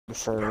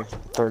for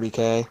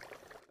 30K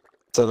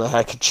so that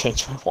I could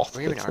change my wallpaper.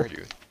 Where even are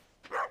you?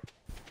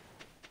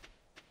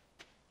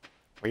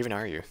 Where even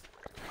are you?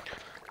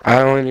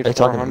 I only need Are you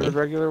talking to 400 me?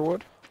 regular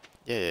wood.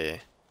 Yeah.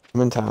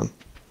 I'm in town.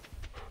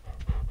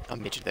 I'll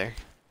meet you there.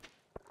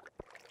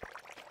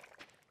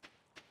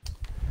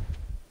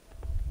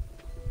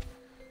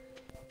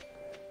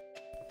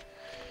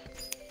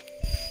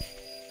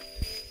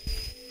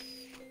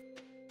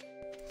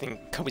 I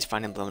think Kobe's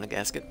fine and blowing a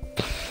gasket.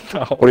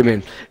 Oh, What do you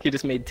mean? he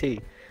just made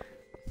tea.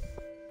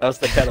 That was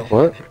the kettle.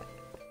 What?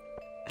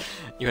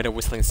 You had a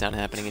whistling sound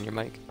happening in your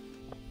mic.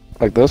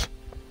 Like this?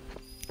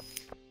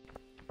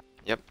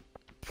 Yep.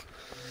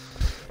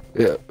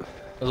 Yeah. It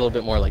was a little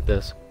bit more like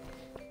this.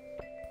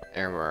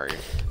 Aaron, where are you?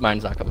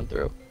 Mine's not coming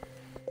through.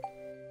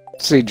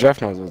 See, Jeff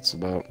knows what it's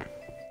about.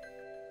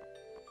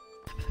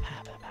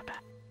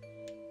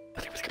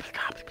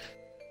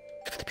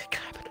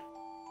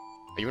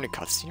 Are you in a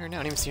cutscene right now?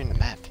 I didn't even see you in the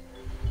map.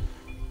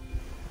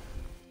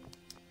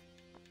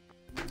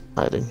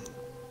 Hiding.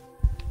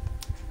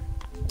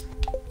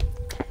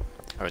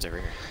 I was over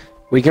here.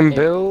 We can Hey,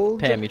 build.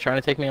 Pam, you trying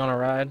to take me on a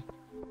ride?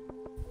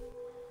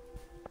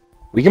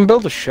 We can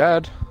build a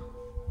shed.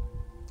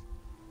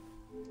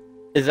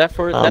 Is that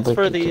for? I don't That's think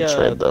for you can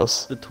trade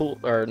those. the tool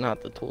or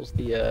not the tools?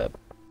 The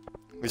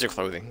These are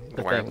clothing.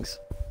 the Wear 'em. things.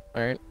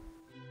 All right.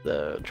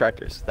 The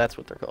tractors. That's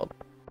what they're called.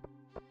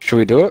 Should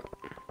we do it?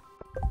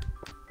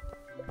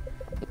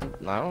 I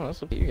don't know.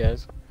 That's up to you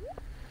guys.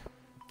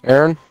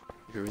 Aaron?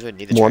 You really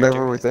need the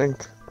Whatever tractor. we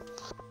think.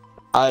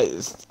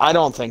 I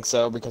don't think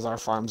so because our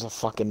farm's a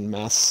fucking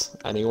mess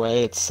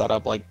anyway. It's set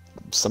up like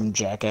some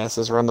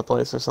jackasses run the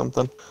place or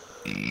something.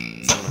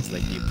 Someone's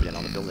like you put in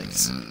all the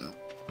buildings.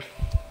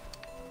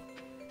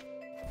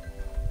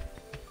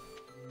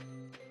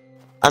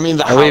 I mean,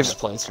 the I leave- house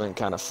placement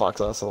kind of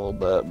fucks us a little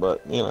bit,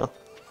 but you know.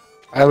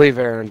 I leave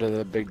Aaron to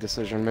the big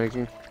decision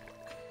making.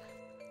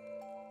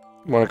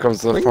 When it comes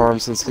to the farm,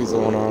 since he's the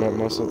one on it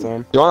most of the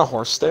time. You want a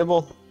horse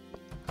stable?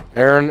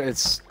 Aaron,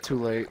 it's too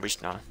late. We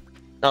should not.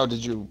 Oh,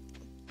 did you?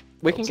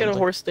 We can get a Something.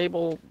 horse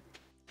stable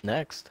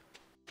next.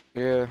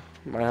 Yeah,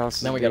 my house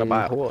is Then we gotta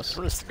buy a being- I horse.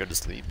 want us to go to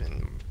sleep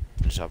and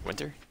finish up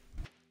winter.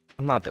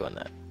 I'm not doing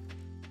that.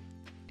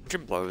 Winter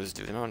blows,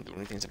 dude. They don't do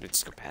anything except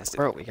just go past it.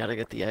 Bro, we gotta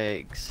get the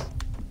eggs.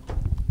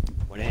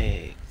 What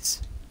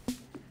eggs?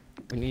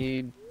 We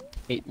need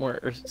 8 more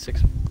or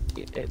 6.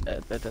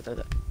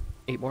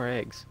 8 more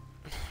eggs.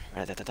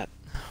 I need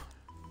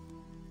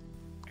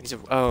to,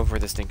 oh, for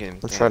this thinking.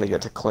 I'm trying to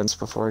get to Clint's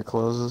before he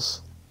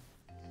closes.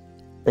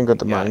 I think with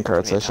the Yeah,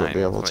 minecarts I any should be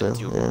time, able but to.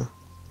 you- Yeah.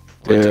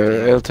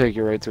 Yeah, it'll take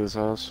you right to his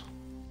house.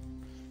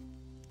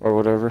 Or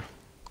whatever.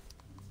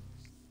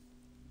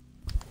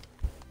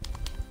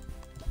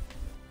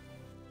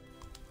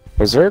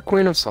 Was there a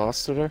Queen of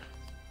Sauce today?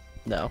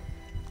 No.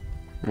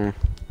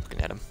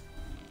 Looking at him.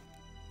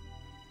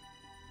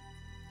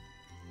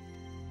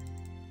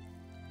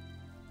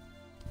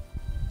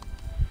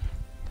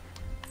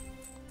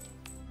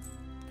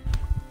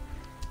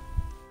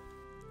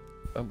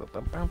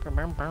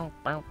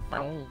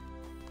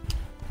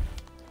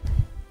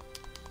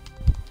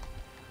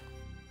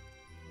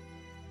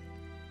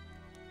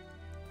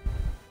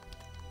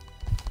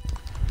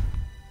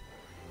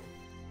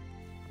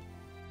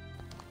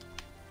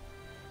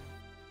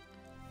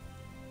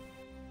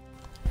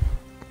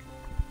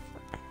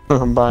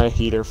 Buy a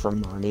heater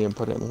from Marnie and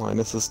put it in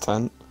Linus's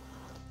tent.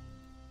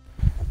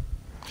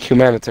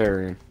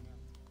 Humanitarian.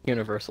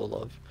 Universal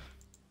love.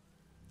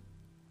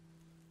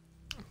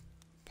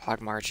 Pog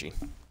Marchie.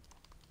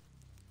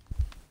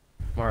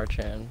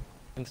 Marchan.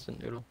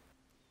 Instant noodle.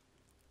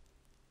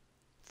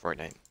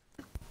 Fortnite.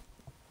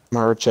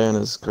 Marchan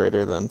is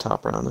greater than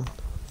Top Ronin.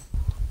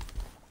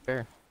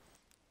 Fair.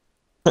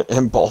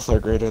 And both are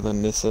greater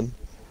than Nissan.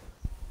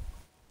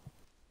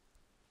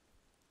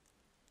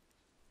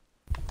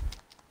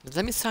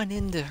 Let me sign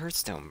in to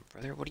Hearthstone,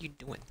 brother. What are you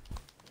doing?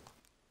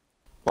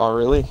 Wow,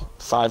 really?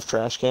 5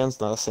 trash cans,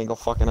 not a single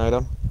fucking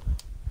item?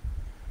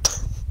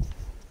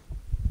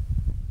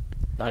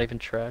 Not even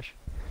trash.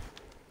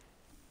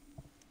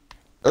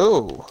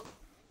 Ooh.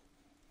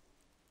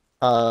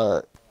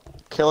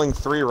 Killing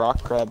 3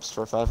 rock crabs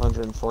for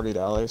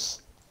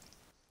 $540.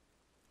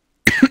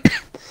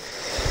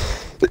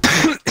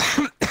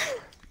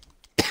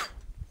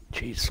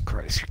 Jesus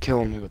Christ, you're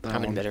killing me with that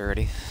I'm in one. bed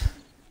already.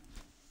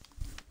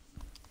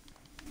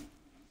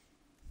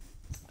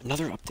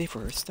 Another update for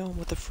Hearthstone?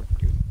 What the frick,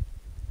 dude?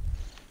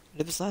 I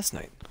did this last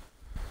night.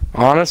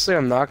 Honestly,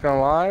 I'm not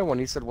gonna lie, when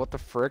he said what the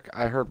frick,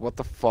 I heard what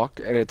the fuck,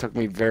 and it took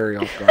me very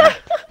off guard.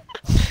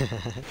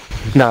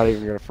 Not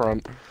even gonna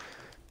front.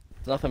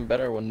 There's nothing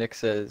better when Nick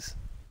says,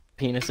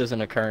 penis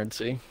isn't a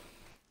currency.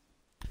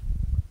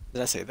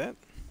 Did I say that?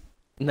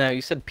 No,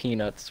 you said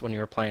peanuts when you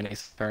were playing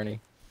Ace Attorney.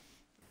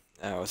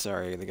 Oh,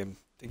 sorry.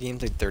 The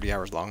game's like 30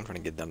 hours long. I'm trying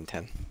to get done in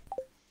 10.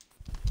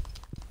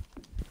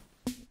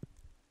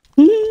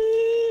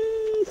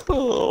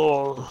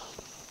 Oh.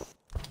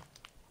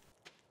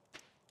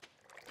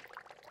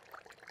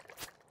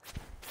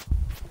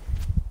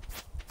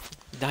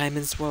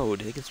 diamond sword.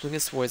 They can swing a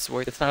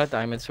sword. It's not a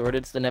diamond sword,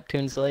 it's the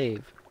Neptune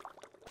slave.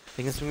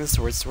 They can swing a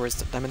sword.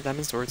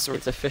 Diamond sword.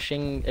 It's a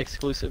fishing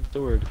exclusive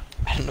sword.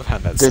 I don't know how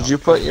that Did you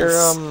put your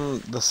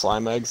sounds. the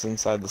slime eggs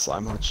inside the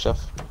slime hutch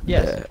stuff?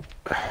 Yes.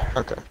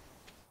 Okay.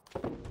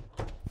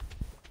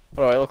 What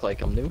do I look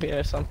like? I'm new here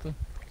or something?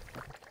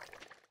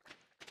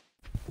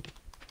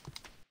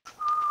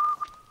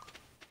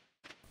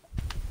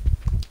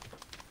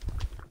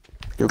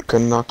 You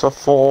cannot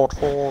afford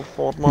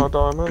my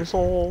diamond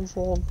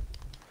sword.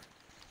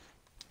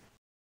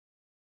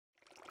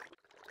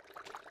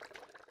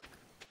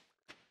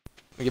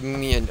 Giving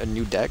me a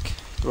new deck.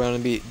 Do I want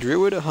to be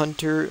Druid,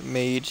 Hunter,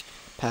 Mage,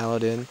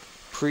 Paladin,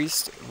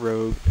 Priest,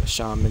 Rogue,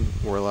 Shaman,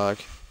 Warlock,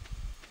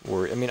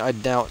 or I mean, I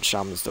doubt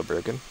Shaman's still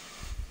broken.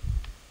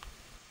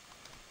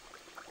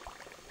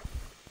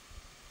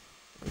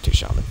 I'll take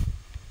Shaman.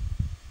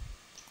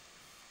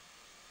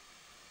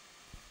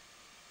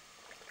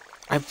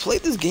 I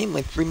played this game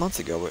like 3 months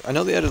ago. But I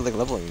know they added like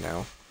leveling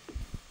now.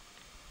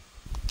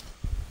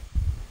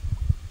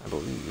 I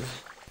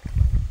believe.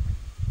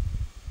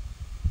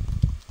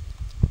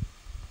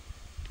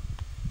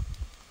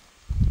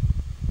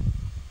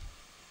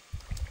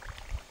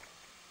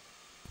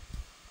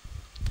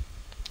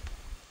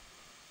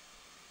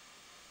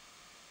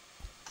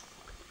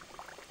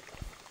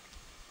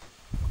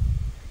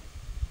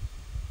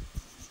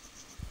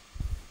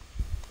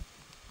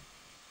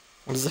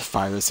 What is a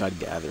fireside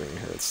gathering in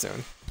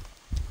Hearthstone?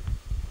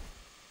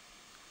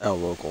 Oh,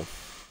 local.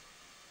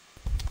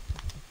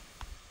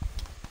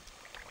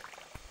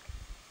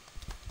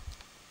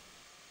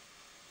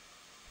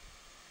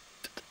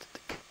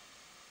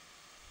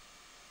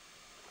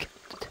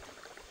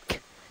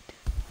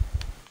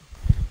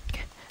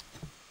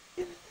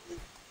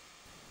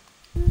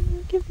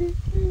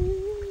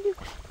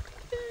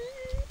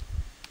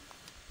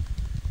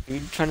 Are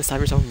you trying to stop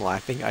yourself from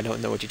laughing? I don't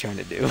know what you're trying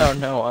to do. Oh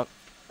no,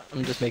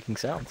 I'm just making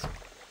sounds.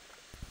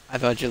 I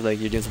thought you're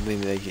doing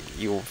something that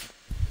you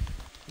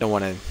don't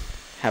want to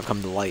have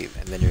come to light,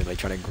 and then you're like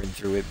trying to grin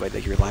through it, but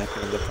like you're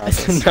laughing in the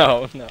process.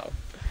 No.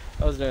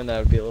 I was doing that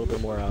would be a little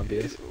bit more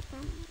obvious.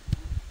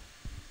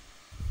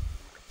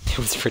 It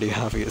was pretty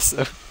obvious,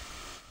 though.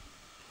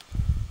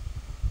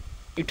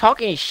 You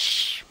talking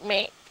shh,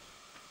 me?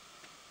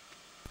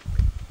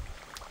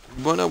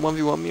 You wanna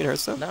 1v1 me in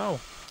Hearthstone? No.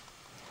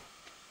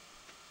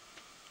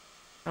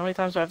 How many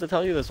times do I have to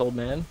tell you this, old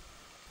man?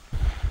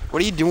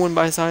 What are you doing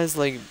by size,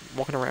 like,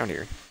 walking around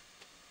here?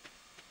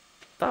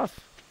 Stuff.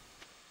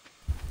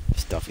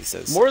 Stuff, he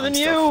says. More than I'm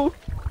you!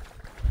 stuff.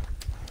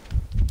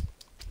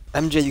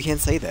 MJ, you can't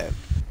say that.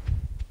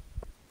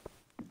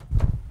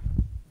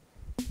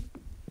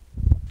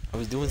 I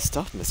was doing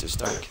stuff, Mr.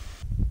 Stark.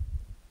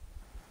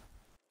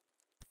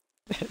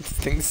 This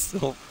thing's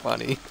so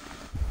funny.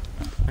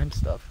 I'm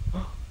stuff.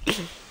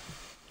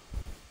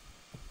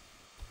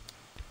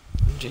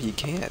 MJ, you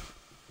can't.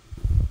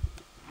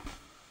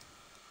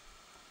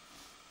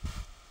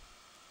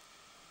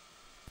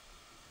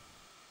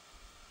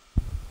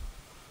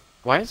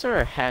 Why is there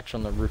a hatch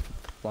on the roof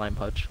of the slime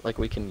hutch? Like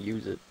we can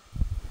use it.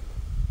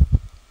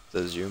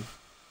 Says you.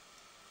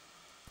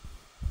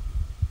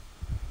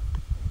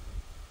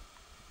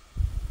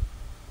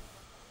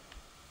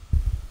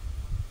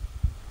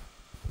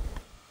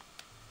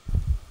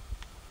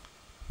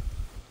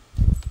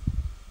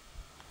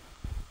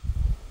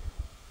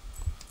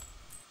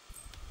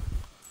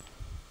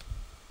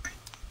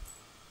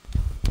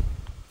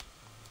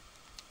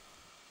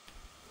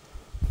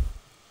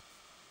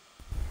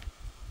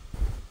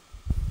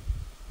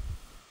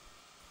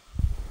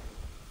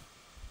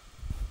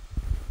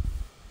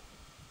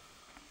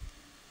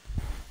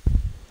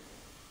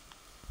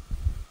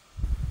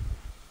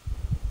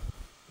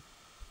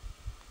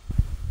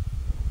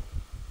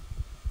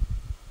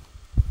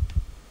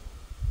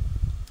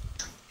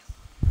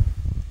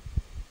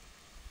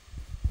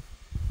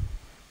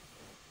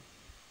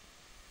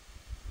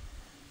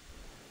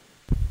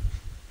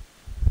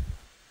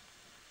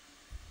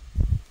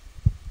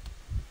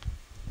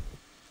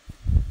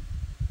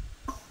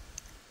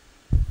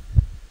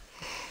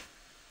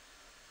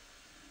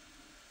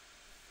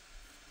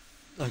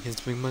 I can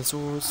swing my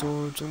sword,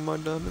 swing my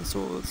diamond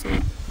sword.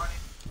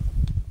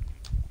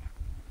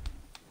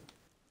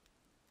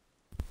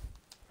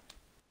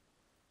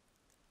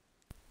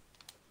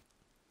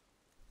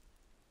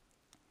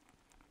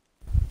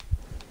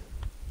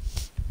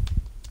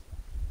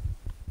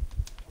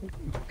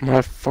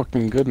 My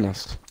fucking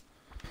goodness.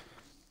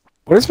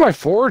 What is my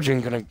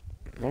foraging gonna...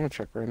 I'm gonna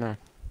check right now.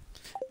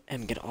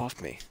 And get off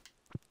me.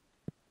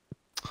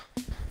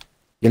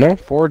 You know,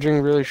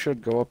 foraging really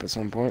should go up at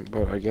some point,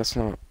 but I guess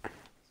not.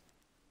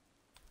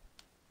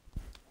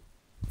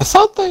 I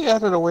thought they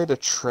added a way to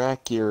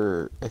track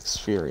your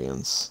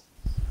experience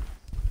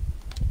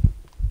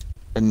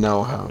and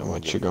know how No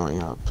much idea. you're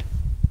going up.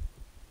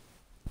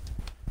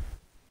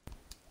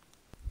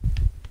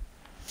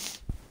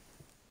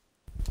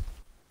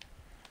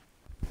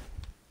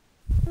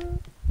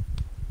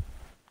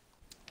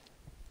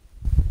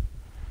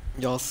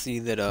 Y'all see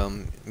that I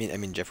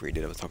mean Jeffrey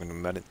did, I was talking to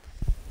him about it.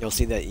 You'll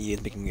see that he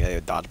is making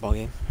a dodgeball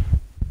game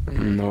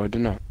No, I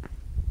did not.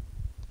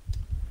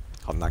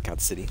 called Knockout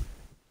City. Is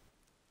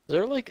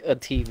there like a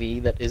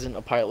TV that isn't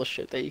a pile of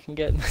shit that you can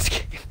get in this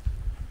game?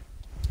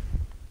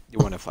 You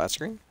want a flat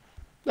screen?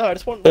 No, I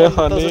just want Yeah, one that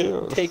honey.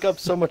 doesn't take up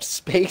so much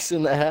space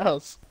in the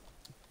house.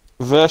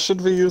 Where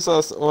should we use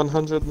us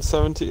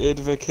 178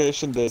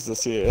 vacation days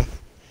this year?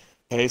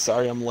 Hey,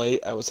 sorry I'm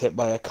late. I was hit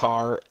by a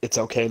car. It's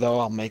okay though.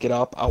 I'll make it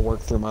up. I'll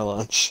work through my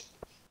lunch.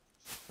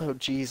 Oh,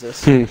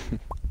 Jesus. I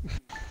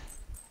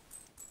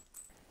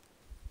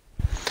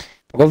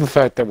love the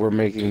fact that we're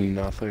making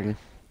nothing.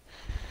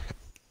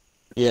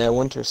 Yeah,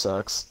 winter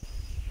sucks.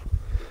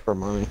 For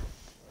money.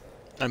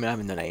 I mean, I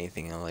haven't done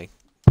anything in like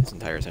this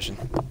entire session.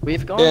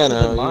 We've gone Yeah, to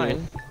no, the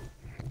mine.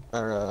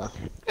 Yeah,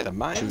 the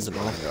mines have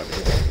been going on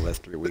for the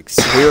last 3 weeks.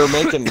 We were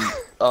making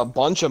a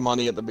bunch of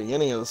money at the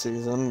beginning of the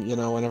season, you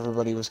know, when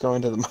everybody was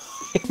going to the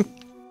mine.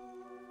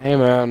 Hey,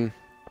 man.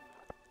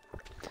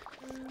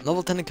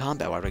 Level 10 in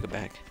combat, why would I go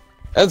back?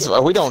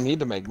 We don't need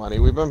to make money.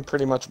 We've been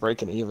pretty much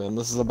breaking even.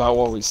 This is about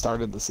what we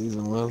started the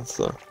season with,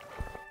 so.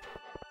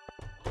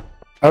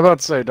 I was about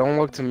to say, don't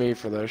look to me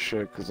for that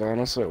shit, because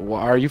honestly,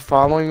 are you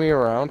following me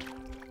around?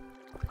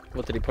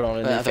 What did he put on a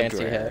I new thought you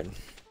fancy were hat? Aaron.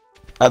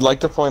 I'd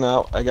like to point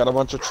out, I got a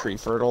bunch of tree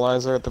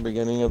fertilizer at the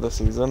beginning of the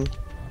season.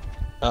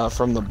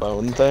 From the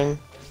bone thing.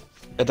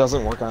 It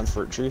doesn't work on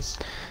fruit trees.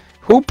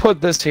 Who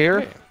put this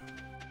here?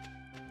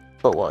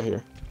 But what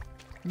here?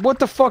 What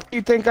the fuck do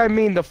you think I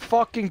mean? The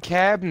fucking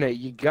cabinet,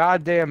 you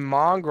goddamn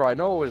mongrel. I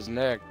know it was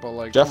Nick, but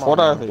like, Jeff, come what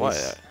on, are man. these?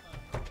 What?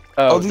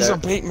 Oh, these they're- are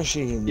bait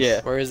machines.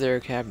 Yeah. Where is there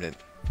a cabinet?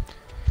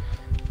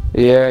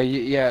 Yeah,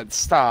 yeah,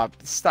 stop.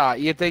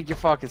 You think you're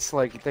fucking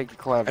slick, you think you're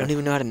I clever. don't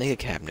even know how to make a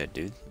cabinet,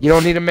 dude. You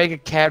don't need to make a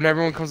cabinet,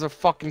 everyone comes with a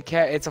fucking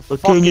It's a I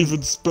fucking... can't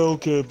even spell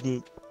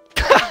cabinet.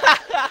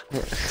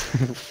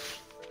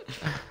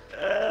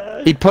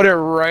 He put it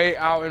right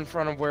out in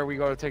front of where we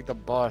go to take the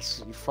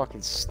bus. You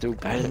fucking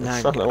stupid. I did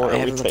not. front of where I we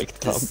haven't take looked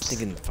at this dumps.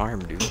 stinking farm,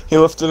 dude. He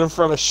left it in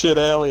front of shit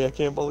alley. I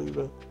can't believe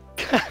it.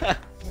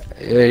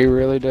 Yeah, he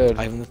really did.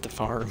 I even looked at the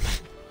farm.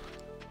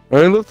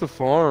 I left the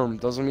farm.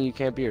 Doesn't mean you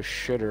can't be a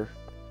shitter.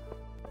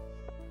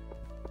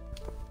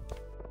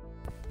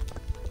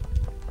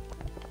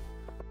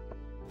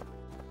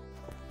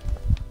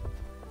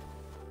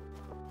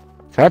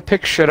 Can I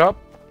pick shit up?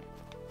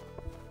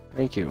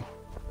 Thank you.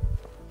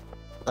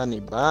 Bunny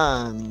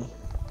bunny.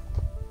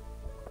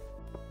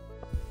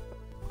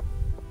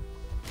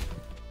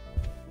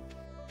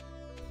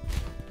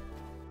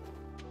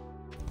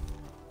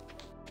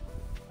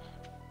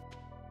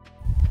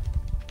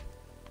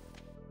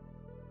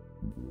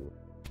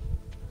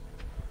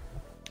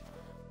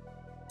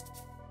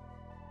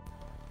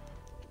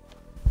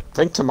 I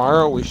think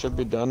tomorrow we should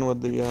be done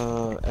with the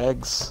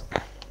eggs.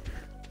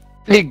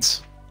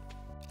 Pigs.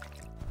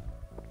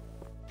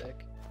 Sick.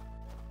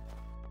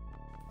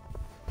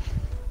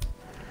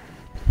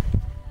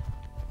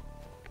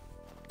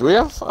 Do we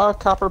have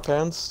copper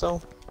pans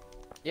still?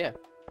 Yeah.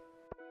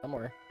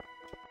 Somewhere.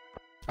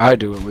 I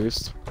do at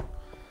least.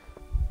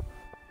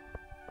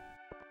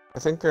 I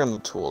think they're in the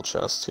tool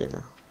chest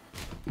here.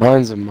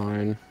 Mine's in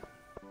mine.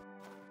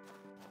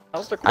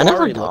 How's the I never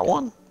quarry got looking?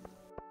 one.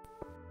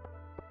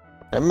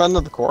 I haven't been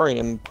to the quarry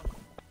in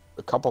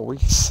a couple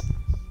weeks.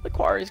 The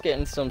quarry's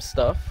getting some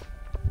stuff.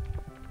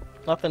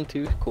 Nothing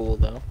too cool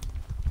though.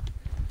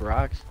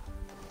 Rocks.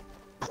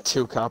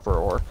 2 copper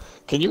ore.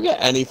 Can you get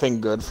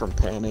anything good from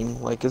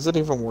panning? Like, is it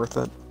even worth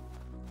it?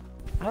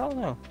 I don't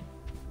know.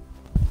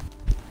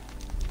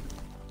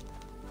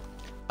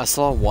 I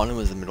saw one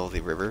was in the middle of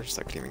the river,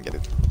 so I couldn't even get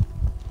it.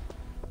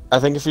 I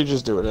think if you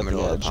just do it in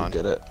Middle the of the edge, you pond.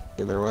 get it.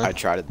 Either way. I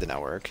tried it, did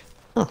not work.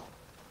 Huh.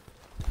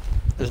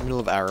 There's a middle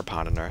of our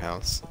pond in our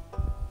house.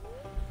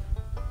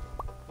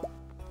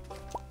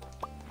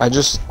 I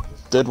just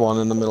did one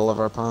in the middle of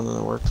our pond and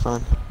it worked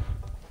fine.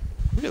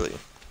 Really?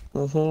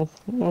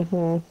 Mm-hmm.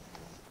 Mm-hmm.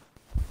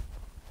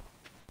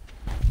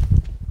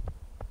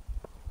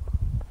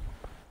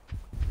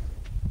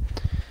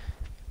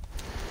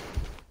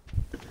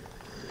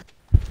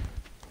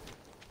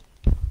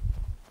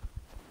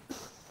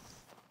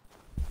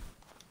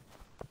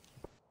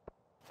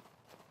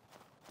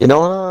 You know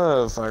what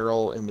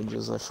viral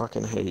images I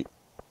fucking hate?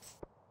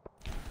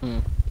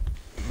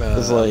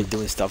 It's like-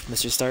 Doing stuff,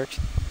 Mr. Stark?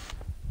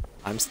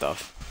 I'm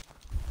stuff.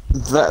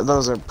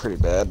 Those are pretty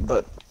bad,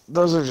 but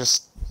those are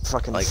just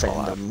fucking Like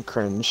fandom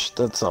cringe.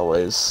 That's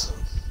always.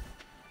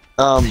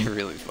 They're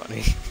really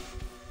funny.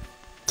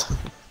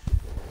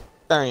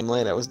 Sorry I'm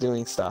late, I was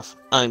doing stuff.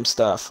 I'm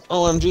stuff.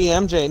 OMG,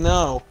 MJ,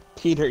 no!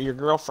 Peter, your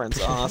girlfriend's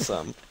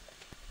awesome.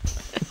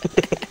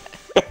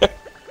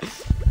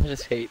 I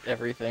just hate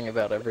everything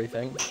about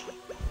everything.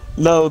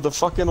 No, the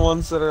fucking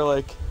ones that are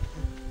like,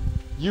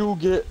 you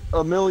get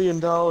 $1 million,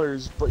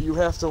 but you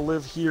have to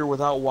live here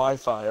without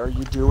Wi-Fi. Are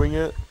you doing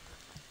it?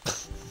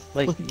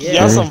 Like, yeah,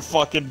 Yes, I'm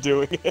fucking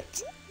doing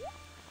it.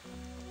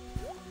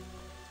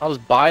 I'll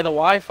just buy the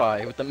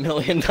Wi-Fi with $1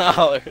 million.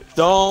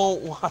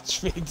 Don't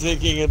watch me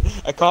digging in.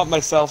 I caught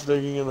myself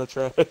digging in the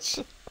trash.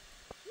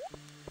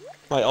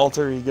 My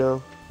alter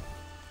ego.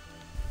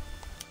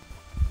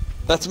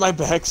 That's my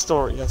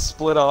backstory. I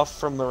split off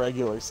from the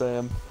regular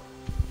Sam.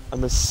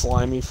 I'm this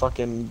slimy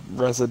fucking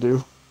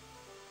residue.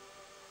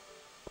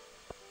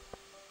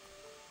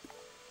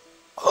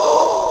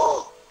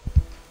 Oh!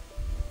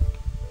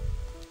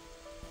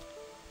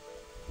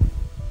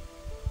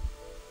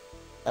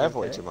 I have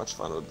way Okay. too much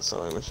fun with the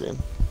sewing machine.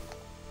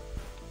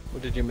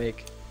 What did you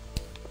make?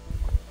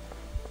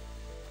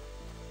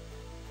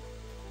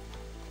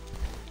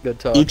 Good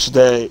talk.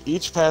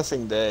 Each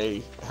passing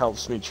day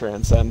helps me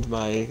transcend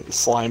my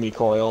slimy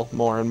coil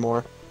more and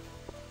more.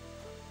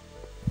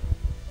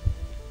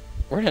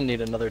 We're gonna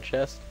need another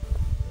chest.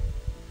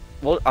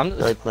 Well, I'm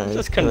Like my,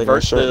 just like my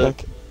convert shirt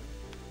neck.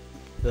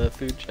 the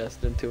food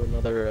chest into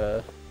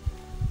another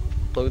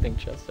clothing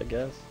chest, I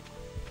guess.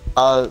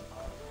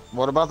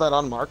 What about that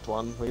unmarked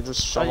one? We can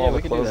just shove yeah, all we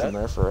the could do clothes in that.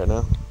 there for right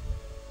now.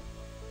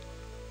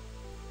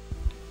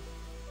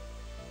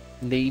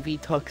 Navy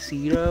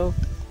tuxedo.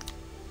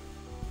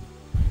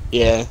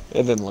 Yeah,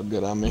 it didn't look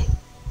good on me.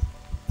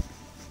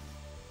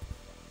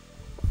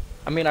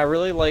 I mean, I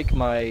really like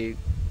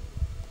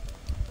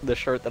the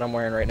shirt that I'm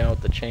wearing right now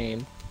with the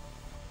chain.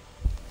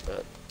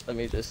 But let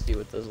me just see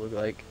what those look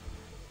like.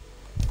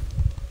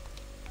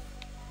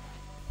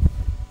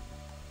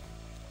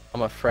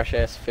 I'm a fresh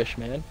ass fish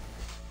man.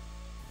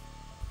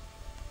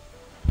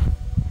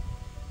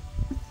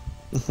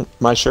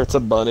 My shirt's a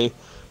bunny.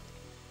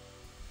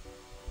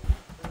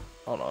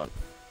 Hold on.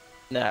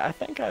 Nah, I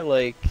think I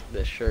like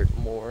this shirt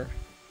more.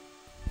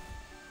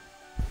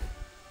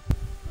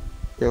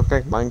 You look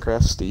like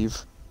Minecraft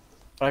Steve.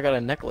 But I got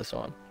a necklace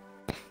on.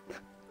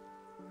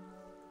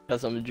 Got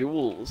some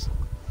jewels.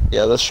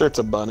 Yeah, this shirt's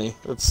a bunny.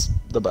 It's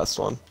the best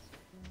one.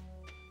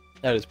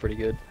 That is pretty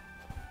good.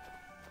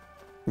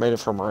 Made it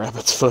from a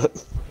rabbit's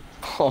foot.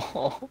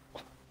 Oh.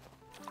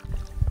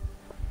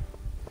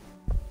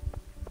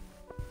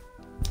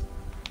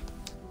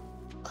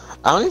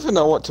 I don't even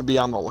know what to be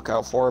on the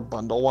lookout for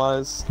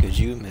bundle-wise. Could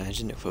you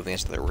imagine if clothing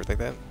has another word like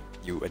that?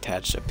 You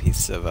attach a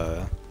piece of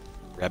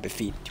rabbit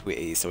feet to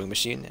a sewing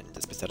machine and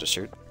just spits out a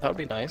shirt. That would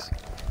be nice.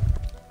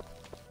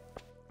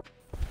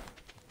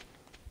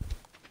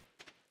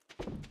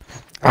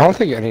 I don't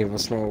think any of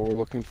us know what we're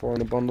looking for in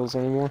the bundles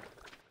anymore.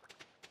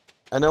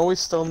 I know we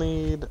still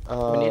need,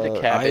 We need a the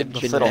cabbage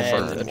fiddle and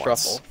fern a once.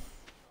 truffle.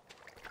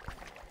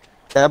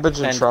 cabbage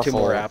and And truffle. 2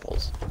 more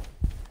apples.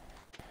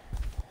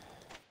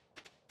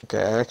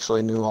 Okay, I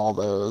actually knew all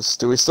those.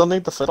 Do we still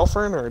need the fiddle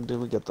fern, or did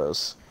we get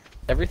those?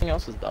 Everything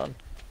else is done.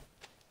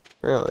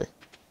 Really?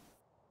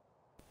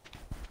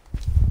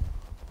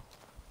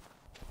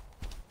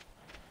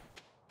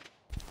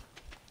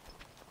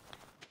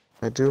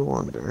 I do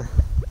wonder.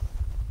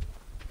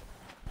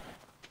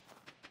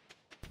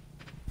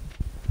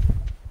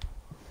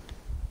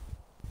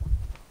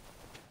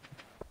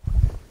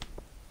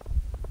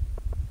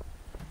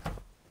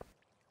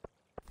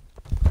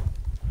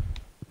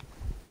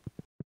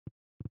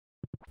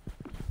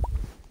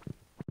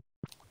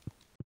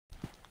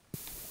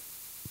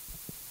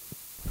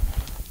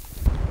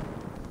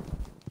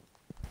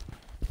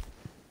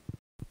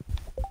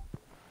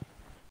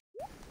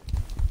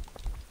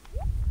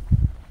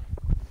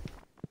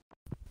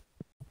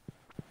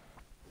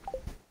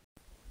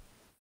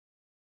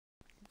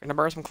 Can I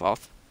borrow some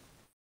cloth?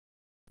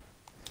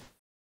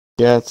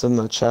 Yeah, it's in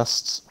the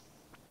chests.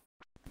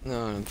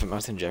 No, I'm from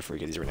Austin Jeffrey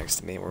because these were next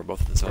to me. We're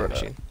both at the sewing Right.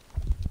 machine.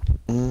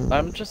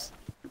 I'm just...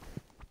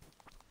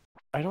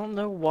 I don't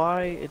know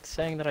why it's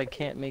saying that I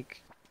can't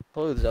make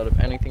clothes out of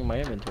anything in my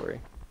inventory.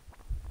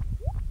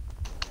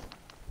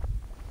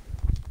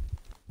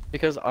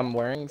 Because I'm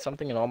wearing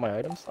something in all my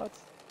item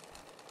slots?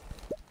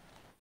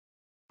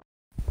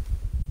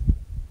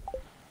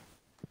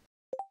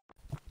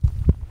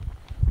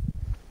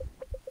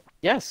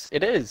 Yes,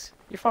 it is.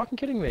 You're fucking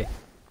kidding me.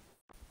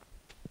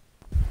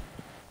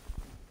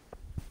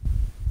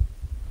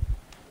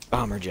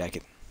 Bomber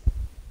jacket.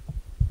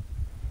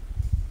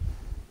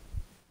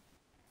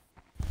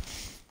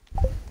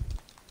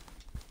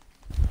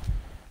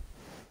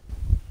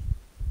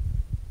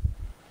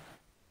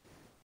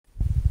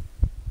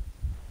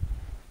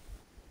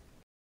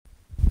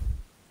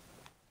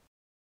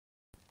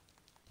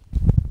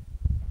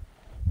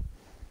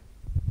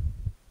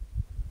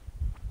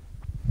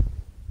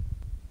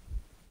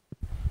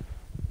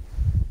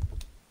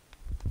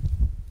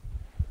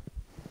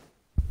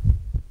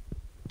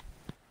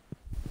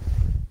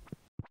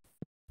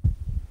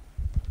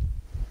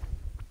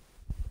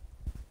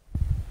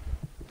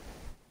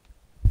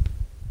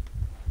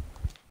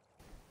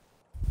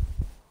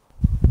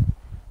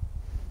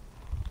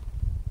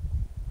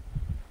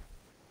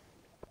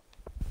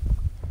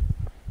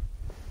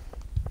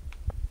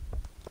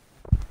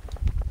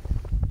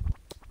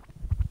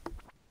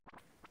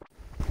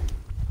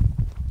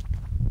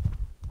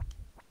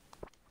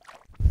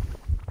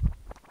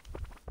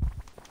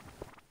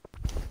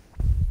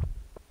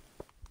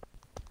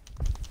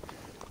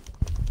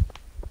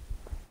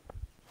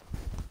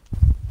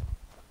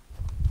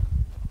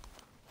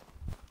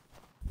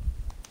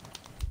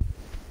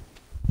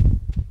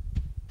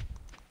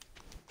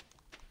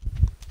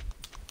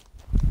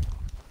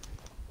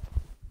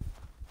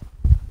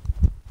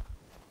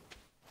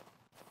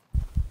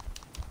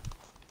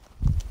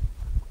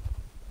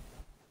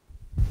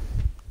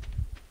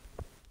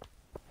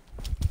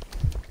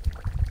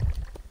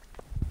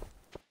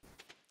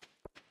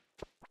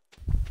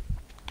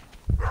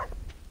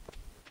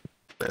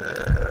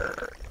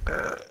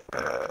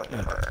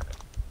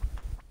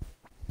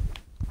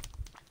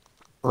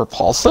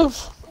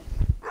 repulsive?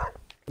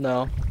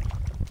 No.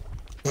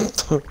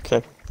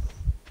 Okay.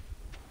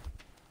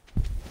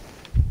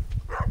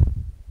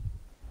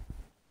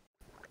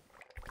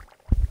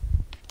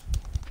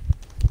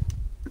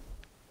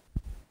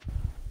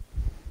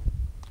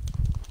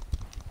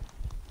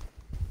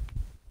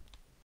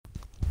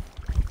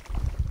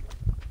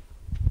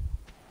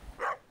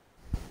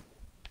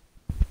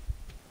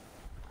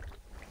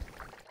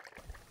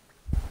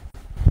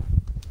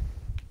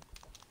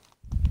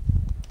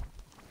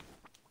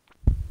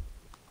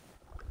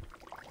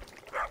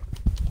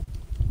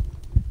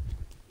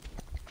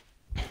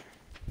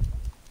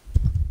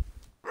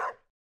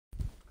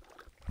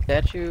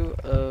 Statue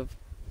of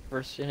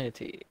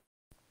virginity.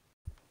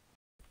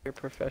 Your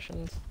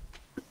professions?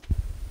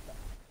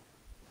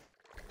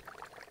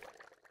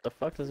 The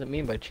fuck does it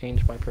mean by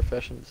change my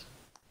professions?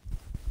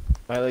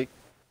 Am I like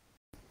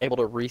able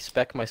to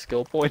respec my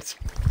skill points?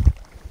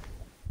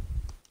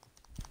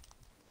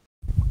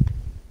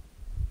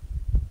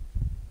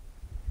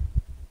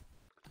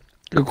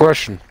 Good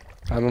question.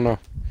 I don't know.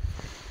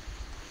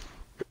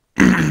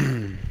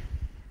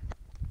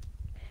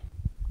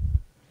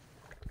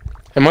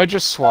 It might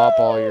just swap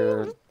all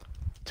your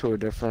to a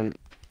different.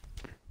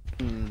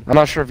 I'm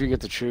not sure if you get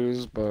to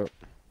choose, but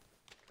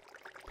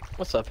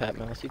What's up, Hat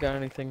Mouse? You got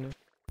anything new?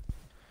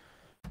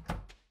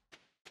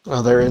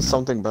 Oh, there is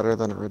something better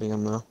than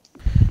iridium, though.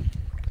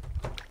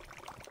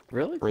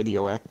 Really?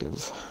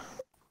 Radioactive.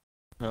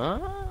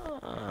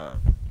 Ah.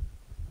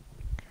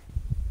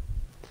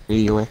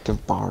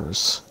 Radioactive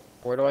bars.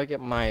 Where do I get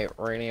my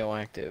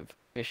radioactive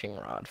fishing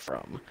rod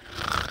from?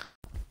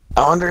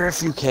 I wonder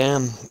if you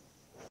can.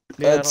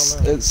 Yeah, I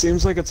don't know. It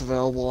seems like it's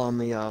available on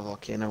the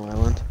volcano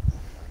island.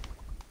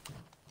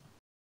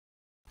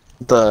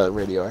 The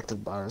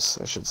radioactive bars,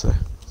 I should say.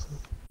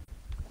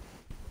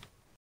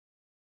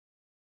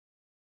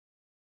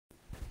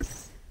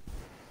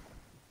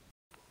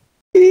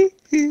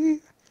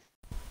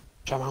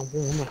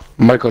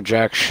 Michael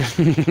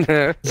Jackson.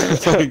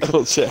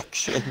 Michael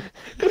Jackson.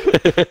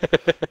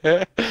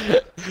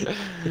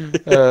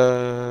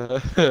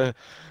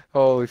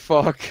 Holy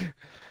fuck.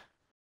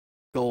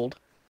 Gold.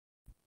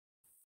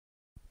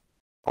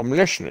 I'm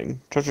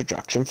listening to the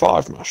Jackson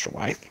 5 Master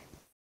Wave.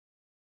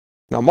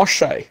 Now, I must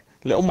say,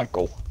 little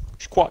Michael,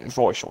 it's quite a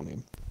voice on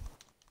him.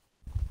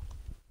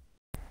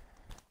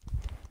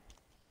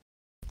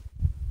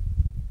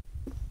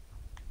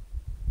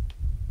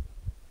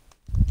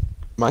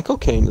 Michael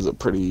Caine is a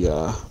pretty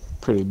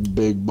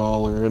big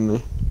baller, isn't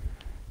he?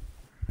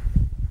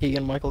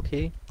 Keegan Michael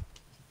Key?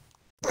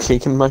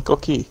 Keegan Michael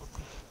Key.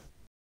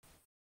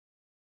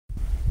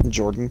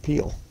 Jordan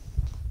Peele.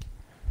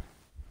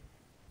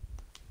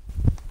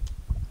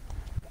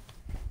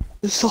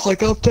 It's like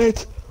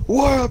updates.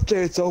 War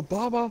updates,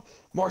 Obama.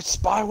 More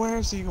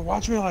spyware so you can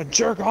watch me like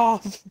jerk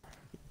off.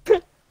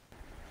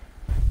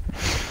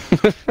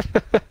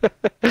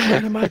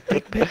 Sending my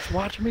dick pics,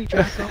 watch me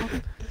jerk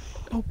off.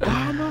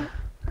 Obama.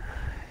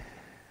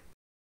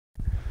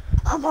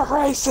 I'm a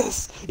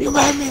racist. You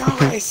made me a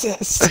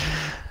racist.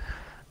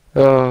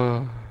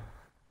 Oh.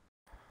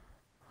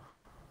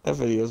 That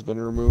video's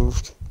been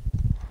removed.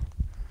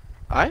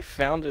 I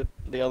found it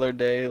the other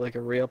day, like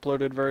a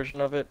re-uploaded version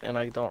of it, and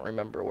I don't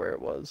remember where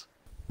it was.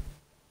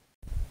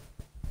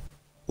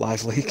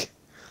 Live leak.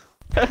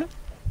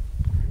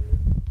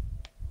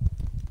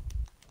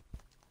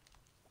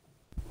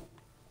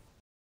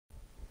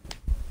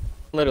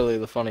 Literally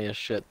the funniest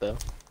shit, though.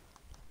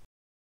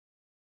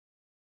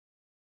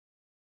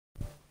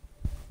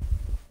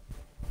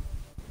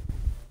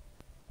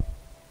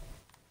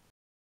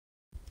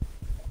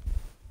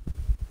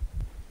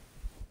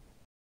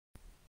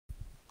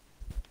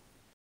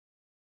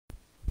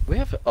 We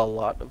have a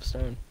lot of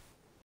stone.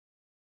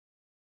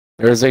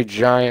 There's a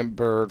giant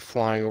bird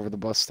flying over the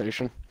bus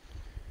station.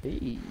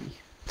 Hey.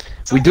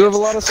 We do have a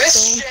lot of This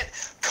stone.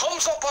 shit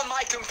comes up on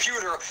my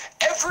computer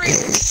every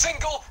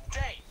single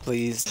day.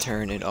 Please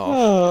turn it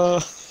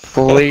off.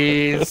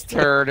 Please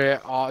turn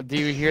it off. Do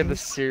you hear the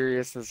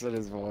seriousness in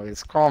his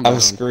voice? Calm down. I'm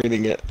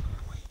screening it.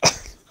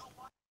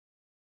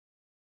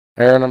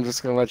 Aaron, I'm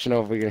just gonna let you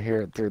know if we can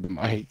hear it through the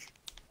mic.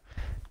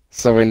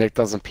 So Nick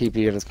doesn't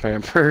pee-pee in his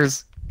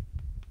Pampers.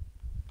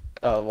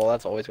 Oh, well,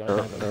 that's always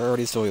gonna happen. They're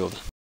already soiled.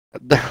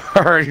 They're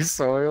already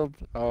soiled?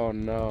 Oh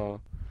no.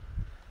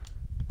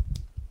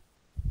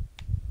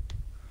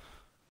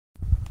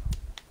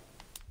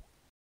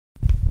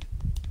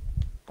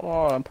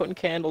 Oh, I'm putting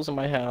candles in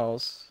my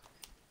house.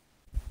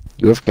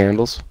 You have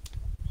candles?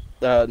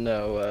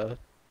 No,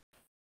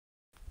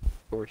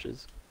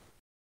 torches.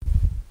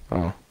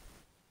 Oh.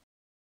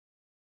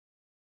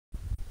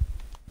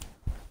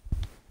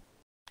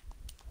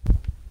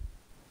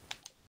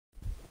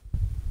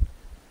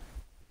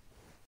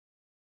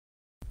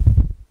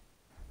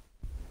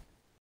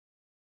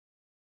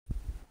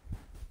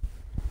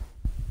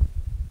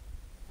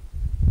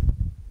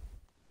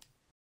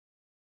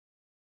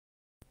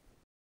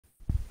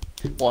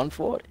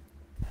 $140.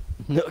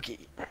 Nookie.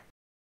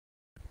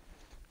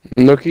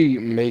 Nookie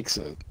makes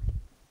it.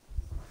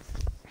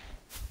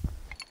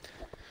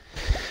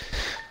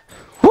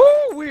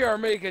 We are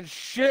making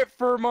shit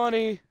for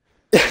money.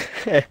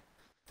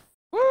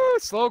 Woo,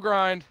 slow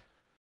grind.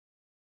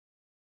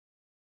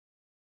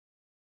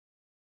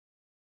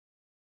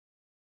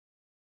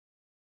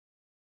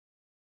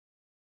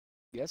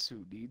 Guess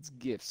who needs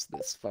gifts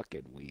this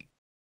fucking week?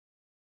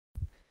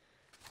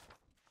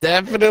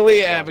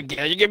 Definitely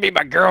Abigail. You can be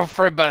my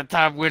girlfriend by the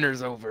time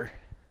winter's over.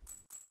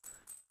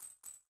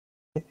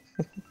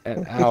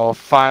 And I'll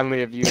finally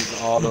have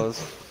used all those.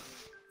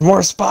 More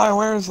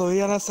spyware so the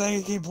NSA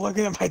can keep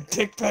looking at my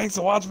dick pics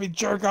and watch me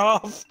jerk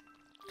off.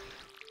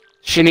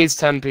 She needs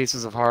 10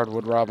 pieces of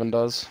hardwood, Robin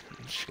does.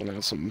 She can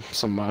have some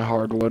of my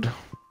hardwood.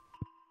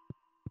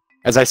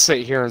 As I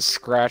sit here and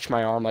scratch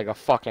my arm like a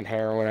fucking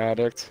heroin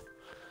addict.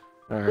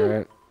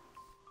 Alright.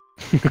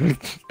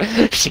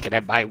 She can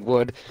have my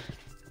wood.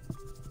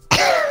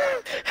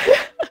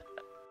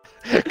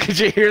 Could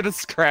you hear the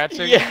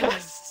scratching?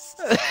 Yes!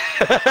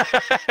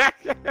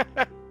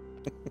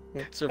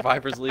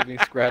 Survivors leaving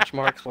scratch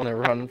marks when they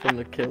run from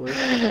the killer.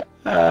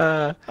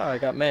 Oh, I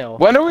got mail.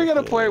 When are we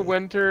gonna play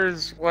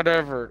Winter's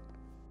whatever?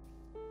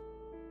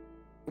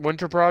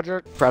 Winter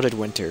Project? Project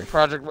Winter.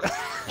 Project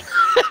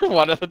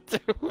one of the two.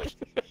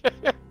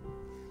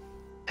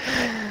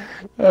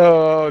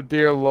 Oh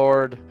dear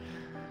Lord.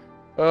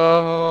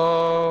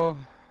 Oh.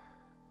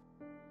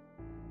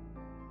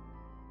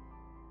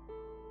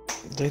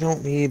 They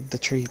don't need the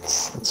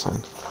treats. That's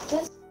fine.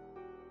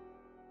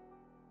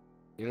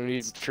 You don't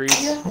need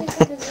treats?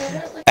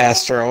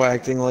 Astro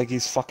acting like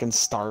he's fucking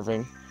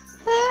starving.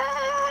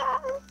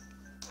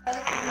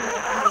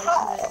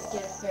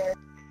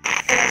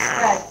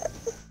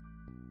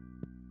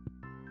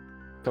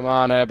 Come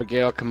on,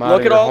 Abigail, come on.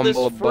 Look at your all this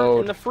humble fruit abode.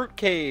 in the fruit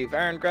cave.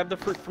 Aaron, grab the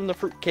fruit from the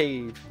fruit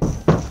cave.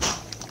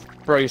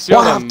 Bro, you see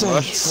all Wow, the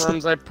thanks.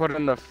 mushrooms I put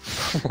in the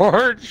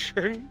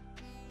fortune?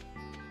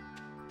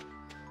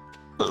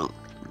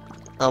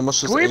 I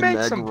almost just Can we ate make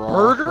an egg some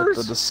raw, burgers?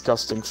 like the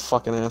disgusting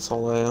fucking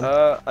asshole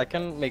I am. I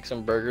can make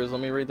some burgers.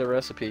 Let me read the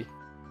recipe.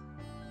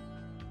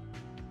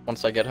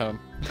 Once I get home.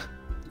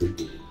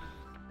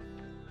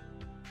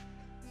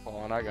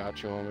 Hold on, I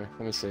got you, homie.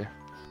 Let me see.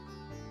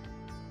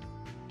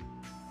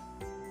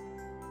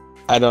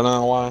 I don't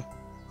know why.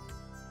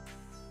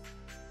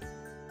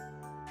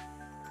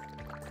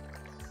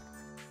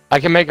 I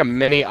can make a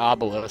mini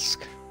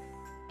obelisk.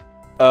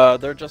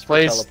 They're just for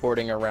Place-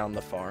 teleporting around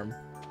the farm.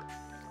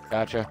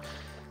 Gotcha.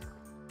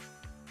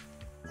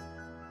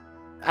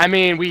 I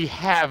mean, we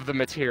have the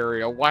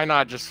material. Why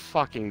not just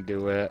fucking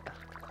do it?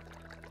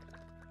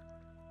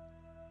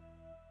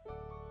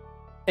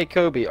 Hey,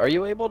 Kobe, are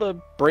you able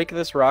to break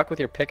this rock with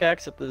your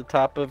pickaxe at the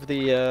top of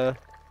the,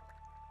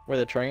 where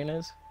the train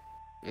is?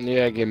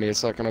 Yeah, give me a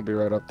second. I'll be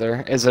right up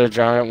there. Is it a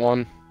giant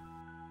one?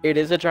 It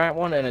is a giant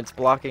one, and it's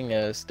blocking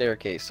a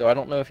staircase, so I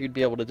don't know if you'd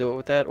be able to do it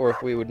with that, or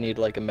if we would need,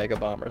 like, a mega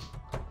bomber.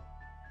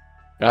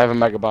 I have a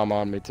mega bomb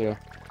on me, too.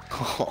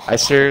 I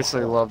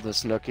seriously love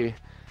this nookie.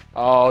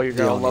 Oh, you're Do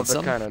gonna y'all love need the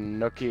some? kind of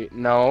nookie.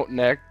 No,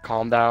 Nick,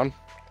 calm down.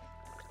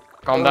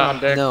 Calm down,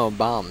 Dick. No,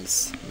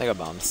 bombs. Mega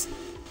bombs.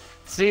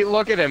 See,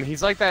 look at him.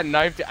 He's like that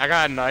knife. I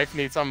got a knife.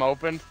 Need something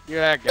opened.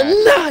 You're that guy.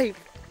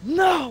 Knife!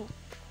 No!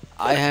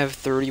 I have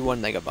 31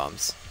 mega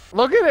bombs.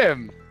 Look at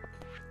him.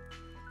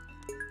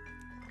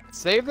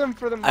 Save them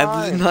for the mine.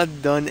 I've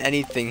not done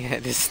anything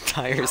this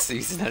entire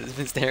season. I've just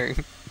been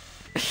staring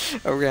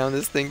around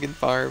this stinking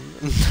farm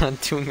and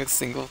not doing a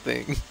single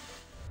thing.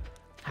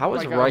 How Oh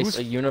is my God, rice who's-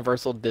 a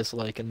universal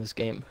dislike in this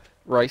game?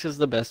 Rice is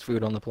the best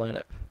food on the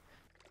planet.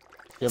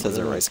 Yeah, Says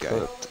but a it rice is guy.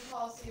 cooked.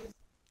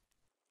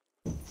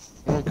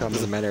 I'm coming.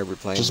 Doesn't matter if we're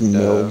playing Just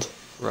milled.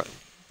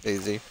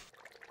 Daisy.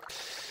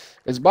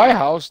 Is my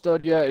house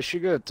done yet? Is she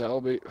gonna tell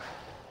me?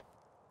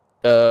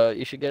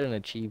 You should get an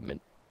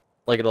achievement.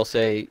 Like, it'll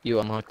say, you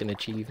unlocked an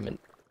achievement.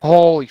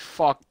 Holy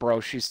fuck,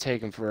 bro. She's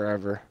taking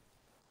forever.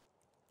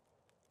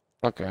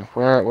 Okay,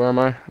 where am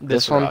I?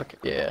 This one? rock,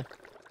 yeah.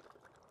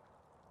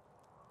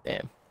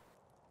 Damn.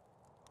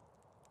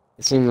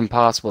 It seems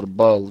impossible to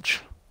bulge.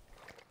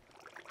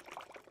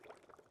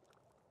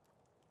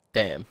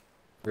 Damn.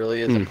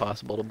 Really is Hmm.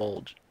 impossible to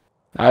bulge.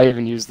 I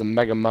even used the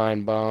Mega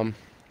Mind Bomb.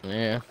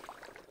 Yeah.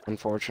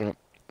 Unfortunate.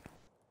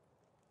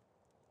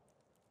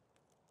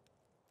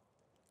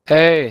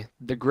 Hey,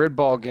 the grid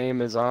ball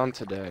game is on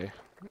today.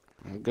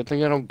 Good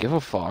thing I don't give a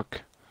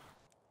fuck.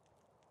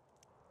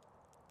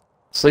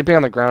 Sleeping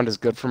on the ground is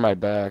good for my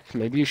back.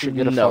 Maybe you should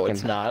get a No, fucking...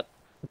 it's not.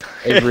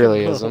 It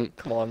really isn't.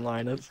 Come on,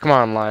 Linus. Come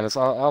on, Linus.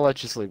 I'll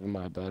let you sleep in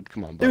my bed.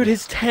 Come on, buddy. Dude,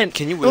 his tent.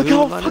 Can you Look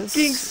wiggle, how Linus?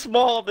 fucking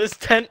small this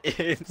tent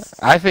is.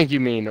 I think you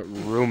mean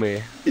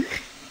roomy.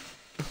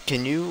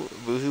 Can you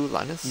woohoo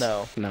Linus?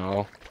 No.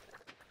 No.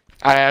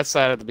 I asked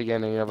that at the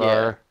beginning of Yeah.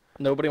 our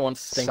Nobody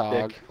wants stink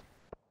SOG. dick.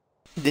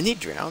 Didn't he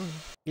drown?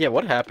 Yeah,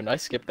 what happened? I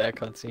skipped that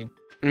cutscene.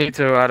 Me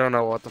too. I don't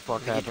know what the I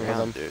fuck think he happened with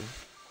him. drowned, dude.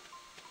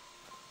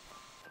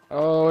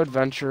 Oh,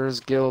 Adventurers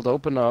Guild,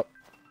 open up.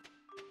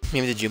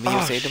 Maybe the Jimmy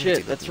Oh saved him?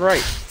 shit, that's right.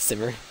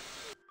 Simmer.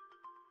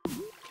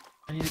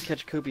 I need to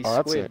catch Kobe's Oh,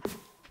 that's squid. it.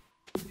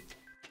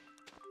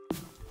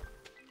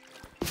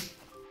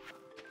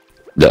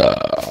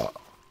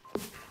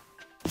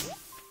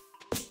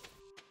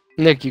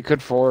 Nick, you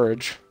could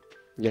forage.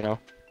 You know.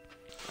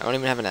 I don't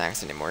even have an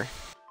axe anymore.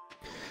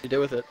 You did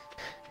with it.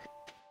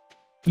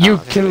 You I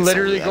think can we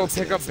literally sold it. I go haven't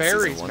seen pick it up since season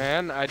berries, 1.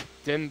 man. I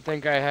didn't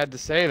think I had to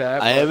say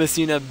that. I but- haven't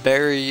seen a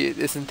berry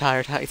this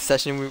entire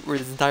session. We're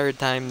this entire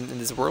time in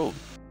this world.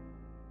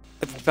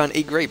 I found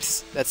 8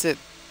 grapes. That's it.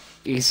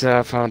 He's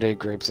found 8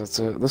 grapes, that's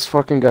it. This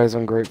fucking guy's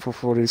ungrateful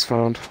for what he's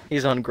found.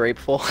 He's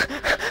ungrateful.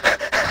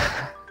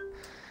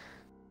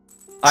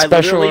 I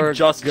Special literally or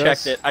just Gus?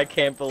 checked it. I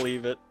can't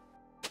believe it.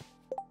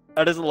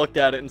 I just looked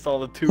at it and saw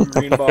the 2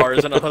 green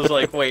bars, and I was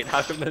like, wait,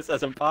 how come this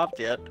hasn't popped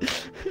yet?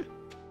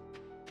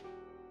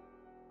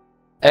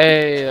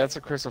 Hey, that's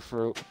a crystal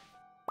fruit.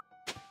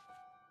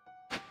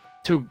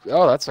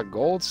 Oh, that's a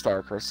gold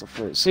star crystal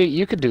fruit. See,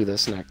 you could do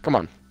this, Nick. Come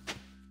on.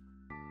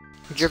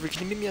 Jeffrey,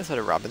 can you meet me outside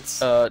of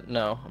Robbins?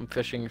 No. I'm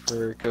fishing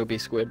for Gobi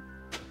squid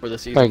for the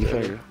season.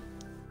 Thank you.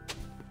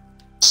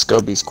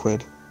 Scoby's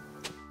quid.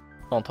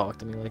 Don't talk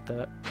to me like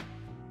that.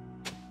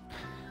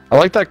 I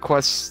like that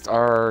quests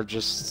are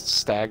just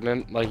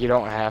stagnant. Like, you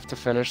don't have to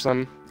finish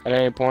them at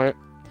any point.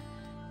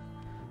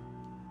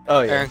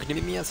 Oh yeah. Aaron, can you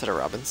meet me outside of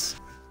Robbins?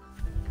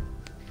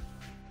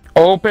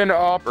 Open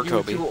up, Or you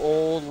Kobe. 2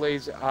 old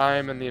lazy.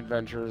 I'm in the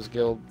Adventurers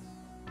Guild.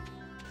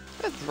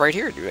 That's right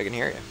here, dude. I can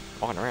hear you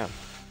walking around.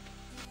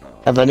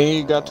 Have any of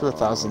you got to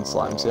 1,000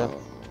 slimes yet?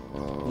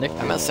 Nick,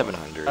 I'm at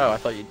 700. Oh, I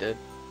thought you did.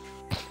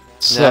 No,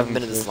 I haven't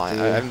been to the slime. I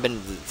 750. haven't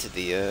been to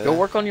the. Go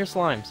work on your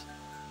slimes.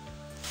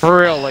 For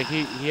real, like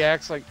he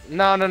acts like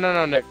no,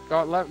 Nick.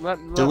 Go,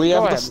 Do we go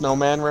have the ahead.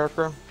 snowman,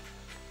 Rocco?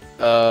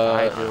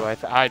 I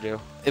do. I do.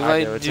 If I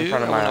I do, it's do, in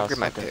front of I my want to house, upgrade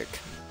my okay. pick.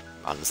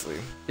 Honestly.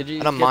 Did you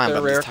I don't get mind, the but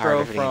I'm rare just tired crow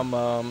of everything.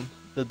 from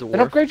the Then dwarf?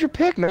 upgrade your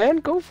pick, man.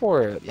 Go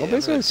for it. Yeah, Nobody's I'm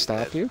gonna gonna do stop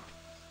that. you.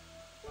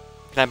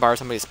 Can I borrow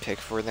somebody's pick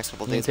for the next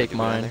couple of You days? can take Maybe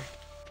down mine.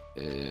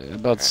 there?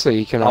 About to say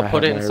you can. I'll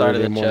put it have my inside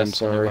of the iridium one, I'm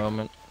chest in a sorry.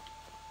 moment.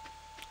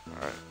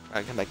 Alright. I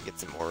can come back and get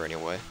some more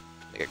anyway.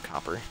 Make it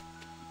copper. Can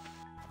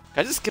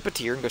I just skip a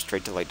tier and go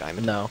straight to like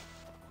diamond? No.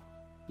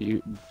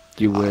 You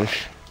Ah.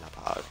 wish. Not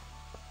pog.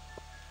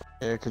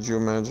 Yeah, could you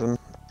imagine?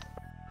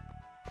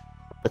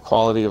 The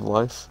quality of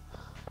life.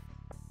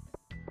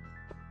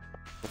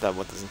 I thought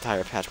what this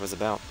entire patch was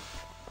about.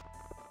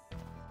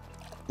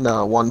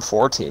 No,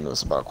 114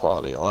 was about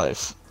quality of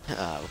life.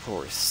 Of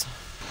course.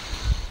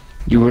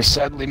 You were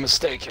sadly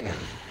mistaken.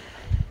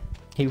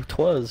 He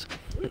was.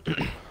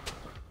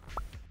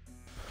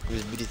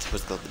 It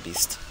was called the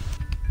beast.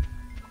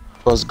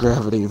 It was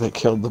gravity that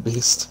killed the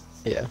beast.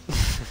 Yeah.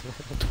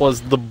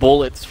 Twas the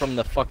bullets from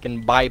the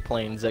fucking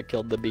biplanes that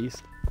killed the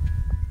beast.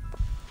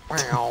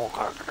 It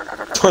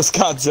was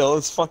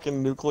Godzilla's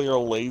fucking nuclear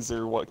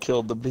laser what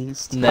killed the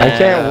beast. Nah. I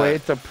can't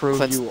wait to prove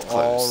Cleanse- you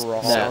close. all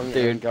wrong. Nah, and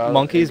dude. God-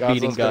 Monkey's and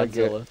beating Godzilla's gonna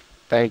Godzilla. get-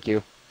 Thank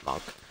you.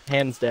 Monk.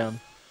 Hands down.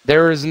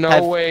 There is no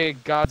Have- way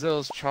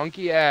Godzilla's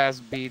chunky ass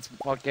beats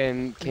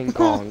fucking King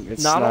Kong.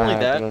 It's Not only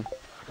that, happening.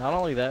 Not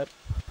only that,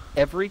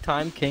 every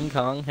time King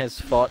Kong has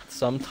fought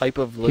some type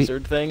of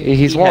lizard thing,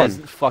 he's he won. has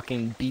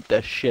fucking beat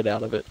the shit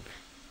out of it.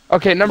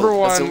 Okay, number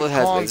Well, one, Godzilla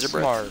has Kong's laser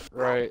breath. smart,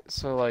 right?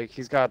 So like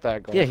he's got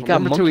that going. Yeah, he for him. got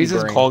number two, monkey he's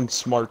just brain. Kong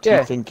smart, Yeah.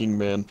 you thinking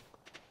man.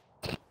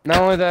 not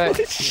only that,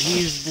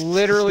 he's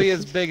literally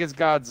as big as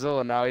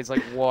Godzilla now. He's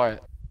like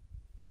what?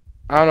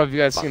 I don't know if you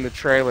guys seen the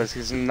trailers.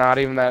 He's not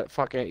even that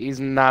fucking. He's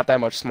not that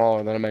much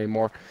smaller than him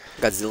anymore.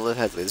 Godzilla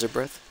has laser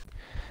breath.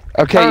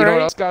 Okay, you know what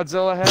Alright. else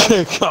Godzilla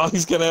has?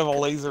 Kong's gonna have a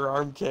laser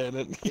arm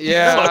cannon.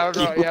 Yeah, I Fuck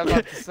don't know. you. Yeah, I'm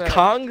about to say.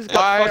 Kong's Why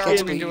got are we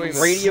fucking doing this?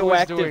 Who's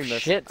radioactive doing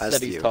this? shit That's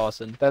that he's you.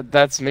 tossing.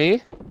 That's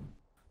me.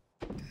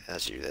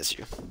 That's you. That's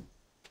you.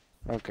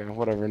 Okay,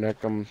 whatever,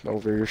 Nick. I'm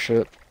over your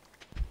shit.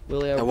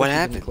 Willie, I Now, wish what you didn't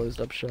happened?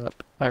 closed up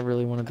shop. I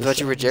really wanted I to. thought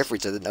you were sell this. Jeffrey,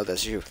 so I didn't know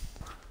that's you.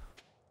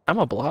 I'm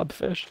a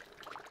blobfish.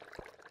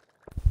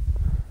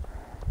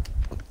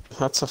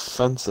 That's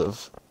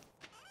offensive.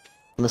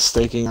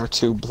 Mistaking our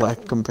 2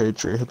 black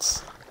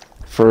compatriots.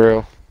 For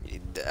real.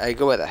 I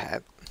go by the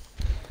hat.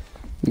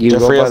 You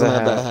Jeffrey go by the hasn't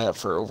had hat. that hat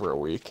for over a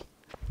week.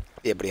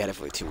 Yeah, but he had it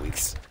for like 2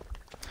 weeks.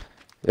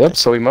 Yep.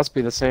 So he must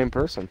be the same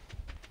person.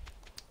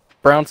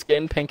 Brown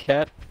skin, pink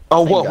hat.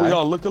 Oh, Same what? guy. We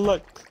all look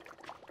alike.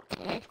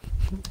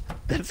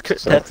 That's good.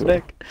 So That's cool.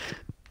 Nick.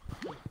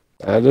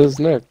 That is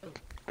Nick.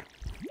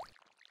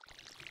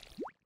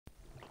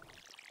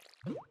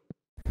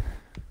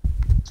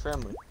 It's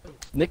family.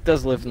 Nick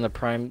does live in the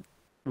prime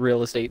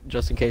real estate,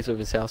 just in case if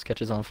his house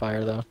catches on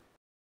fire, though.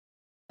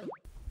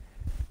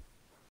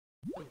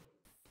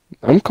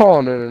 I'm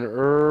calling it an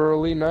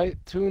early night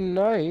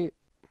tonight.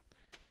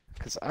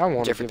 Because I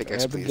want to Jeffrey, give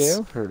pickaxe,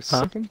 Abigail please. her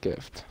second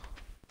gift.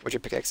 Where's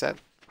your pickaxe at?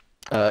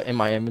 In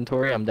my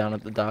inventory, I'm down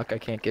at the dock. I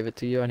can't give it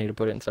to you. I need to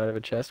put it inside of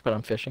a chest, but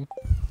I'm fishing.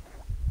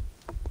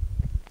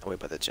 Oh, wait,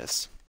 by the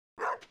chest.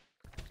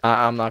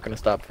 I'm not gonna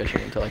stop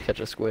fishing until I catch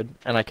a squid,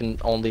 and I can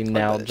only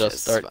now the just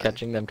chest, start fine.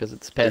 catching them because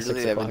it's past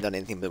Literally, 6 I haven't o'clock. done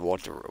anything but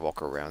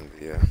walk around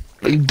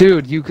the.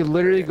 Dude, you could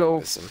literally Yeah, go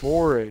listen.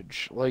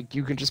 forage. Like,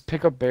 you could just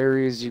pick up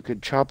berries. You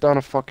could chop down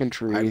a fucking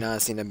tree. I've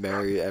not seen a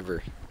berry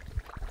ever.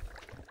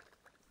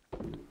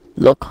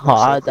 Look Looks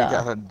like we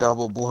got a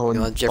double blowing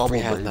You know, Jeffrey bubble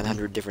has baby.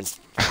 900 different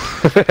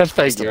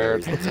Thank you,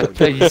 Aaron.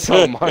 Thank you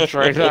so much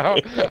right now.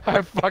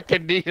 I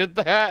fucking needed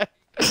that.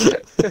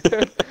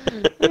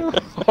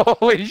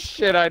 Holy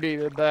shit, I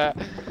needed that.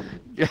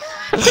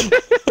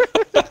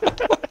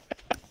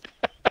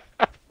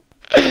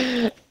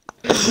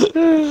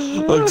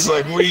 Looks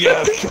like we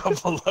got a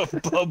couple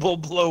of bubble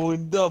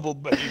blowing double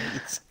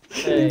babies.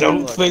 Hey,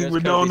 Don't look, think there's we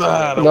don't know Kobe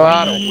how to Know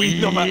how to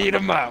weed 'em out. weed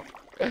them out.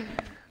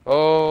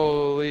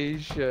 Holy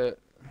shit.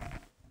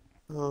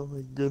 Oh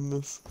my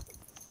goodness.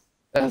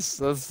 That's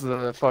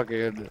the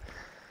fucking.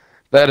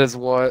 That is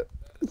what.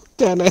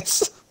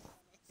 Dennis.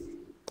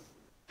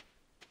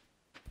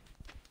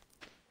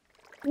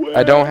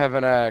 I don't have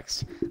an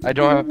axe. I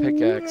don't have a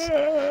pickaxe.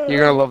 You're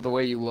gonna love the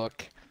way you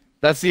look.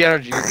 That's the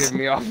energy you're giving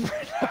me off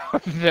right now,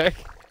 Nick.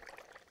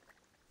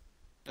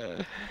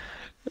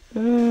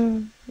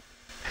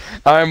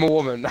 I'm a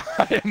woman.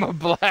 I am a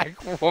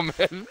black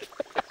woman.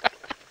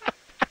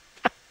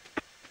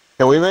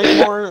 Can we make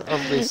more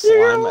of these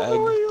slime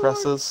egg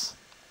presses?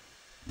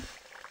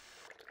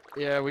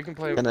 Yeah, we can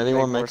play. Can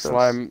anyone more make those?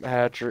 slime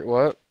hatchery?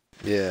 What?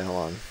 Yeah,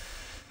 hold on.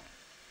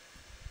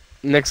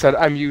 Nick said,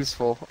 "I'm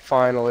useful."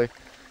 Finally.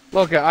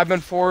 Look, I've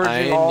been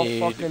foraging all need-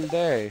 fucking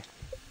day.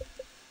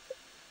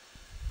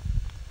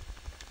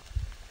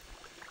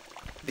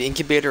 The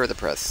incubator or the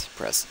press?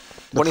 Press.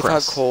 The 25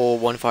 press. coal,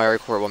 1 fire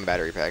core, 1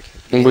 battery pack.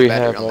 You need We a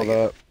battery, have I don't all think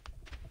it.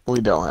 that.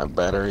 We don't have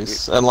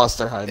batteries, unless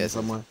they're hiding Yes.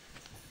 somewhere.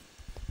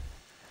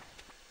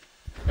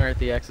 Alright,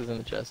 the X is in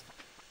the chest.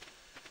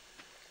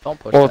 Don't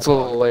push Well, that it's a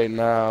little dog. late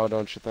now,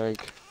 don't you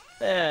think?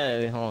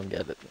 Eh, I don't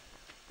get it.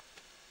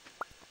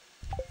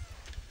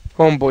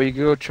 Homeboy, you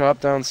go chop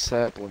down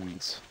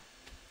saplings.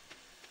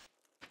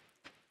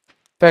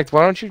 In fact,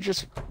 why don't you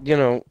just, you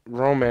know,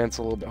 romance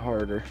a little bit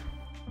harder?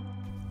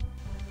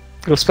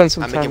 Go spend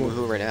some I'm time. making with-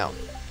 woohoo right now.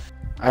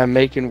 I'm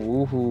making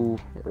woohoo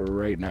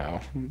right now.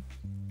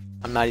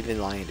 I'm not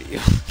even lying to you.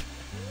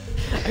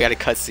 I got a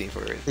cutscene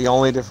for it. The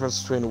only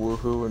difference between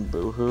woohoo and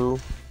boohoo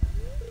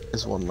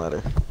is one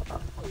letter.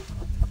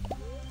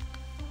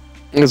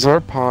 Is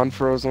our pond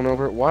frozen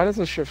over? Why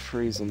doesn't shit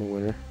freeze in the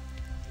winter?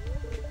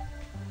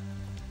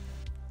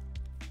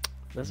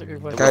 That's a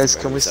good question. Guys,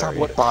 wasn't can we very stop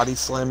sorry. body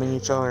slamming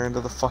each other into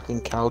the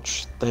fucking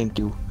couch? Thank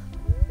you.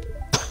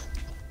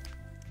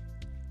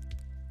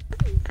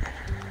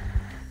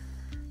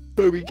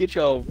 Baby, get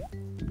your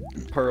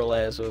pearl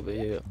ass over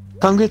here.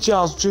 Come get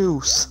y'all's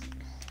juice.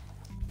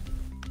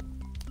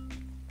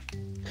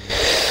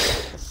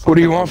 What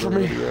do you want from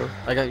me? Video.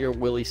 I got your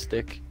willy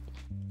stick.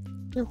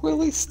 Your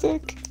willy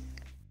stick.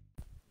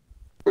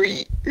 Don't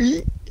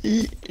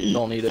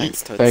need it.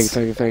 Thanks, Toots.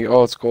 Thank you.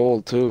 Oh, it's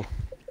gold too.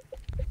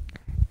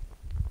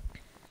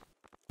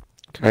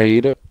 Can I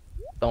eat it?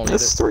 Don't need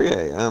It's it. 3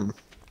 a.m.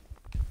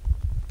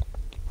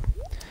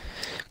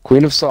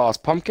 Queen of sauce,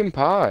 pumpkin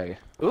pie.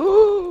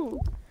 Ooh!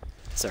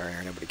 Sorry,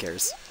 Aaron, nobody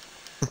cares.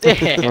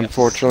 Damn!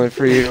 Unfortunately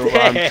for you,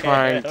 I'm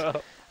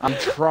Damn.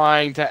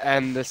 trying to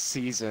end this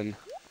season.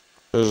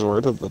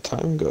 Where did the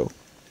time go?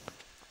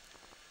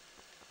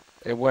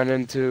 It went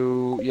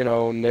into, you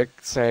know, Nick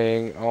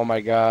saying, "Oh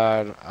my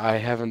God, I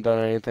haven't done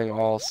anything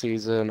all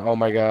season. Oh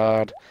my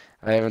God,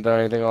 I haven't done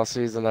anything all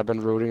season. I've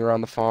been rooting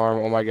around the farm.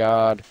 Oh my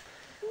God,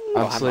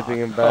 I'm I'm sleeping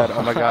not. in bed.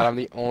 Oh my God, I'm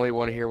the only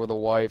one here with a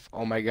wife.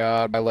 Oh my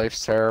God, my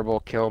life's terrible.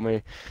 Kill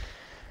me."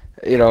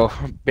 You know,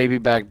 baby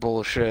back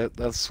bullshit.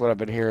 That's what I've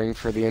been hearing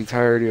for the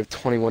entirety of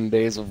 21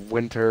 days of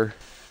winter.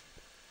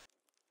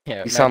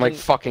 Yeah, You sound like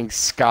imagine- fucking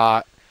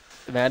Scott.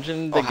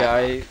 Imagine the Oh,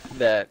 guy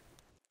that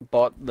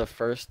bought the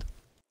first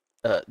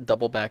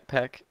double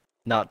backpack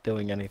not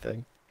doing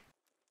anything.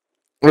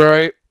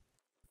 Right?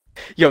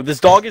 Yo, this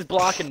dog is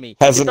blocking me.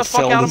 Hasn't Get the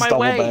fuck filled out of his my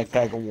double way.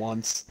 backpack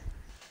once.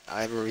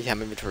 I already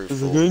have inventory Is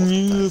full. it gonna multiple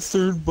need a times.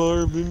 third bar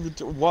of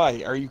inventory?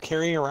 Why? Are you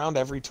carrying around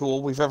every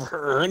tool we've ever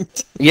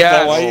earned?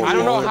 Yeah, why you I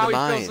don't know roll how the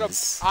he fills it up.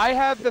 mines? I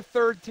have the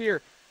 3rd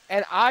tier,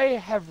 and I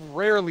have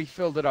rarely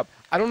filled it up.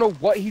 I don't know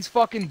what he's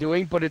fucking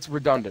doing, but it's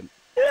redundant.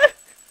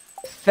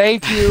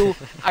 Thank you.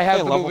 I have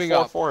Hey, the level moving 4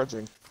 up.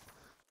 foraging.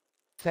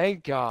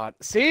 Thank God.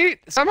 See?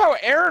 Somehow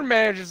Aaron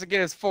manages to get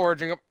his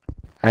foraging up.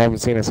 I haven't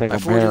seen a My single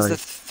forge is berry. the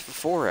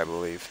 4, I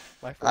believe.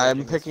 My I'm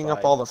foraging is picking up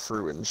 5. all the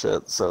fruit and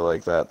shit, so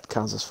like that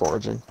counts as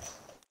foraging.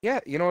 Yeah,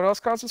 you know what else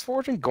counts as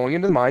foraging? Going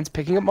into the mines,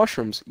 picking up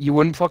mushrooms. You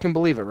wouldn't fucking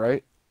believe it,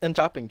 right? And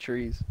chopping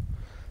trees.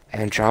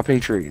 And chopping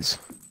trees.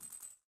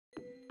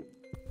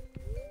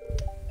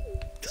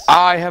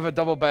 I have a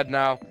double bed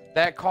now.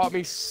 That caught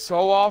me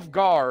so off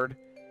guard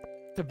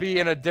to be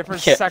in a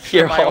different Yeah, section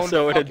you're of my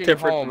also own in a fucking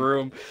different home.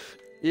 room.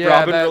 Yeah,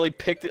 Robin that, really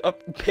picked you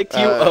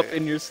up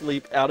in your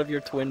sleep out of your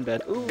twin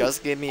bed. Ooh. Gus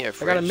gave me a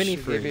fridge. got a mini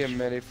she gave me a fridge.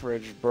 mini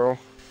fridge, bro.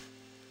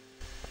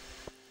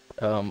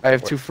 I I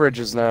have 2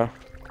 fridges now.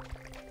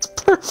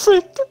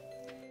 Perfect.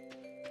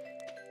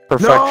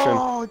 Perfection.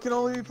 No, it can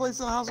only be placed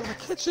in a house with a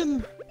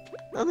kitchen.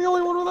 I'm the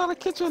only one without a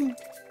kitchen.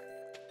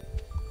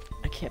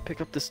 I can't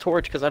pick up this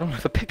torch because I don't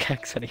have a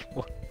pickaxe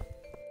anymore.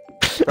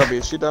 Robbie,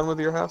 is she done with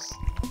your house?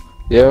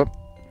 Yep.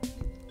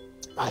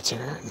 My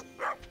turn.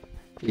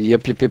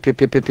 Yep. I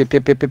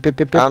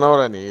don't know what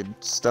I need.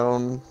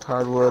 Stone,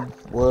 hardwood,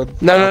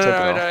 wood. No, I'll no, take it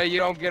no, all. no, you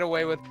don't get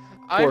away with.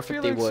 I'm 450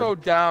 feeling wood. so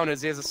down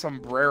as he has a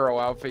sombrero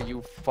outfit,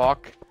 you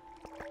fuck.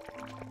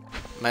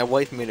 My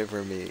wife made it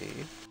for me.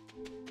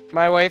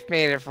 My wife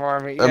made it for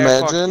me. Yeah,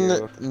 Imagine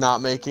fuck you.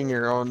 not making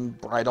your own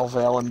bridal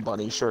veil and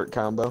bunny shirt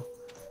combo.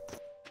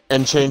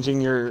 And changing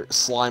your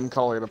slime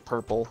color to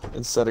purple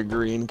instead of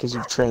green because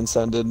you've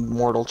transcended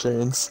mortal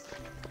chains.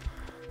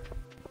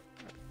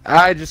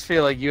 I just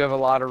feel like you have a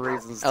lot of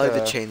reasons I like to...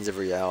 the chains of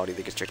reality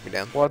that can stretch me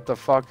down. What the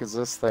fuck is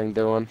this thing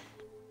doing?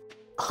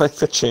 I like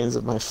the chains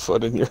of my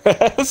foot in your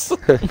ass.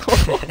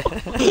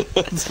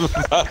 It's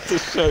about to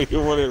show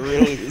you what it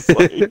really is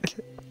like.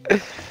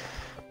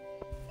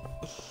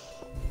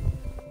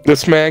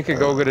 This man can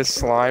go get his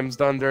slimes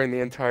done during the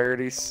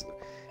entirety.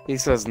 He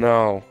says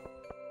no.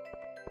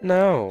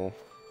 No.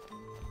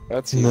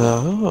 That's you.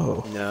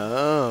 No.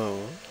 No.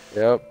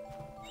 Yep.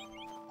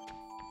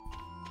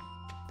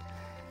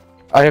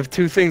 I have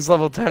 2 things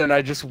level 10 and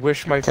I just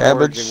wish my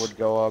Cabbage. foraging would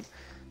go up.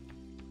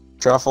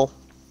 Truffle.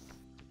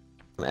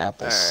 And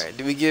apples. Alright,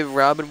 do we give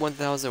Robin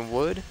 1,000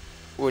 wood?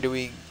 Or do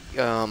we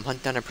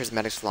hunt down a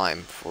prismatic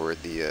slime for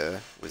the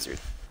wizard?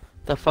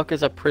 The fuck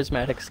is a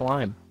prismatic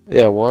slime?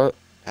 Yeah, what?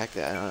 Heck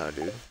that, I don't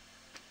know, dude.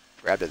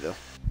 Grabbed it though.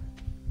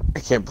 I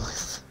can't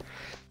believe.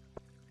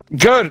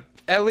 Good!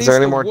 At least Is there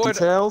any the more wood...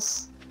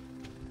 details?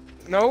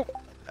 Nope.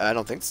 I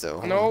don't think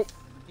so. Nope.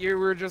 You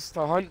were just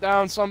to hunt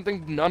down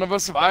something none of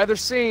us have either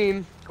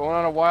seen. Going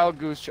on a wild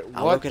goose chase.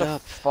 I'll What look it the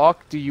up.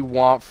 fuck do you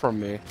want from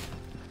me?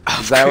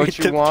 Is that what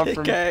you want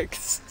from me?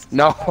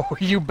 No,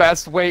 you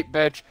best wait,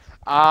 bitch.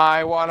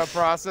 I want to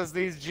process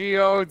these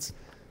geodes.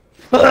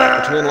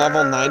 Between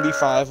level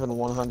 95 and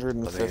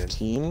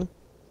 115?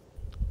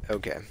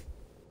 Okay.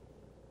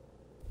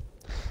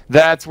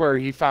 That's where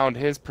he found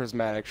his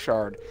prismatic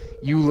shard.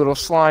 You little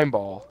slime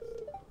ball.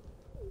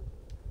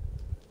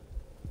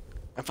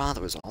 My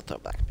father was also a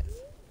blacksmith.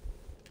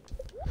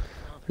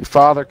 Your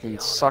father can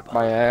suck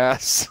my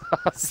ass.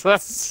 How's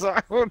that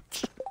sound?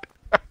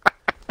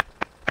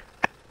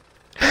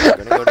 We're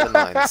gonna go to the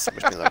mines.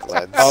 Wish me luck,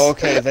 lads. Oh,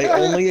 okay, they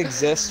only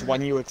exist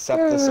when you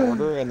accept this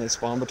order, and they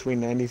spawn between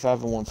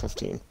 95 and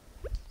 115.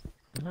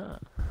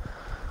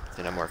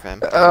 Say no more, fam.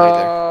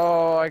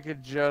 Oh, I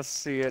could just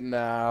see it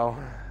now.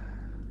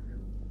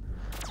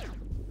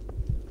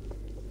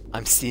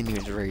 I'm seeing you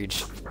in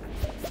rage.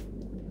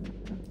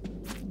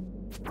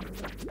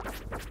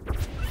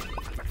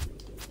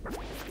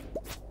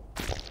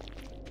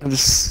 I'm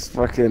just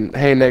fucking.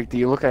 Hey Nick, do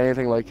you look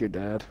anything like your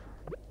dad?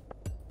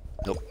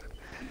 Nope.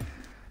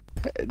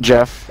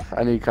 Jeff,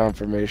 I need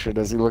confirmation.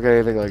 Does he look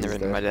anything like Never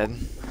his met my dad? dad.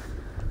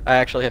 I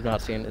actually have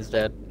not seen his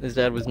dad. His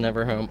dad was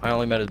never home. I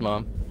only met his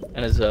mom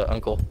and his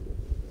uncle.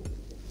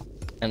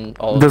 And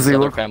all of Does his he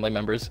other look- family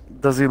members.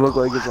 Does he look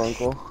like his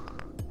uncle?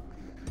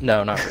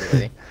 No, not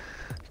really.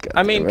 God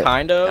I mean, damn it.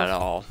 kind of. Not at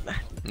all.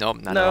 Nope,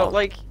 not at No, all.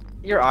 like,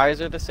 your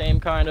eyes are the same,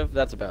 kind of.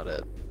 That's about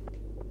it.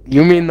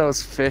 You mean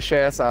those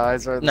fish-ass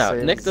eyes are the No,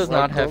 same Nick as does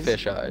not have uncle's?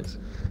 fish eyes.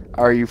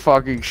 Are you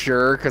fucking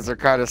sure? Because they're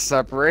kind of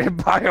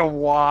separated by a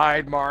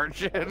wide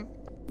margin.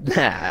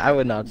 Nah, I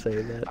would not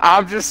say that.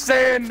 I'm just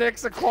saying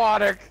Nick's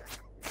aquatic.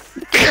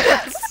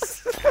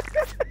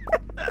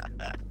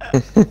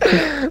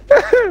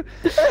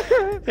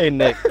 Hey,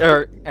 Nick,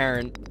 or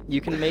Aaron, you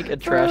can make a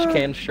trash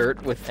can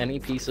shirt with any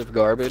piece of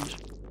garbage,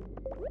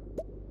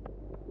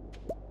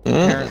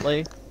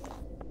 apparently.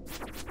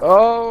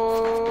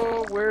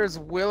 Oh, where's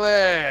Willie?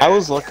 I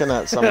was looking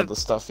at some of the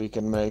stuff you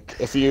can make.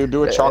 If you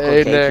do a chocolate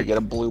Hey, cake, Nick. you get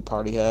a blue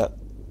party hat.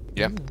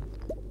 Yeah.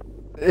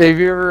 Have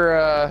you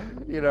ever,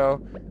 you know,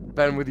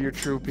 been with your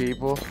true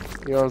people?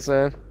 You know what I'm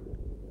saying?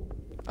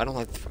 I don't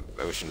like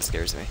the ocean. It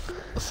scares me.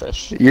 The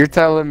fish. You're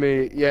telling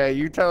me, yeah,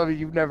 you're telling me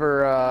you've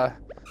never,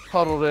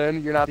 huddled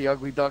in. You're not the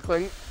ugly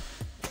duckling.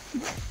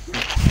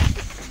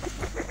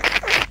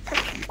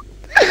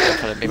 I'm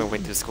trying to make my way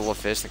through a school of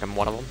fish like I'm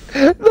one of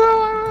them.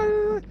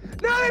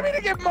 No, they mean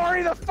to give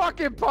Marty the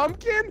fucking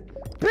pumpkin?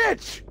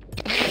 Bitch!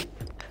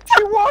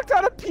 She walked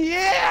out of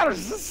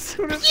Pierre's as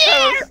soon as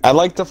I'd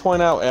like to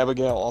point out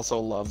Abigail also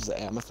loves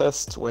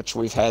amethyst, which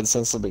we've had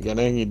since the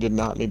beginning. You did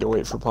not need to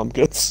wait for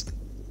pumpkins.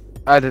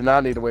 I did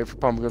not need to wait for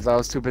pumpkins. I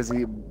was too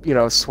busy, you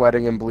know,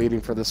 sweating and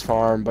bleeding for this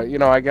farm. But, you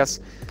know, I guess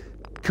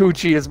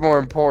coochie is more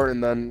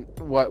important than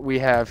what we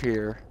have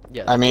here.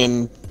 Yeah. I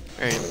mean,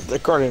 Right.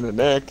 according to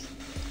Nick.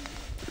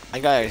 I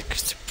got a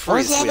What's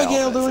pretty sweet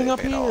Abigail outfit, doing so up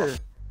paid here? off.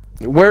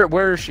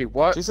 Where is she?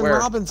 What? She's in Where?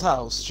 Robin's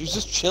house. She's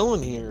just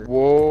chilling here.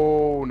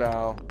 Whoa,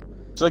 now.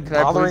 She's like Can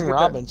I please bothering get that?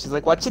 Robin. She's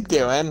like, "What you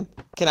doing?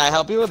 Can I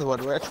help you with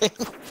woodworking?"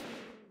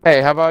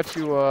 Hey, how about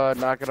you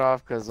knock it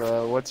off? Cause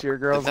what's your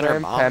girl's that her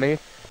name? mom? Penny.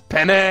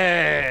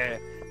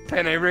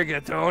 Penny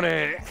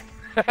Rigatoni.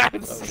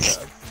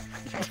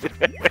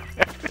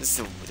 This is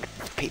a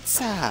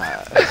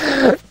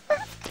pizza.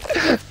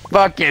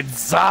 Fucking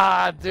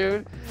za,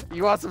 dude.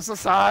 You want some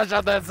sausage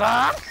on that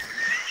za?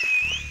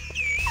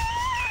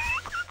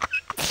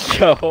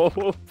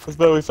 Yo.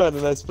 But we found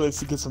a nice place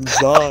to get some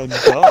za and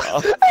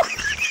za.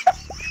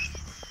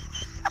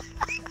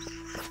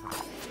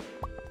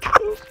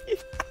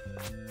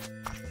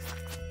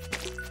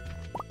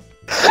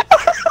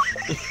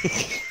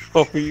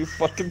 Oh, you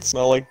fucking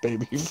smell like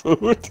baby food.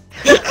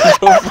 Get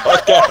the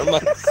fuck out of my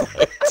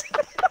sight.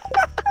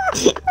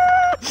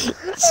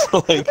 It's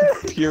like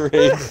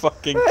pureed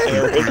fucking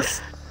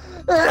carrots.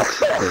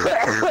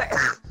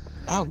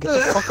 Ow, get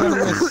the fuck out of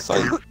my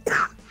sight.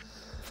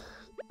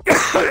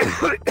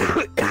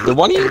 Did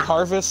one of you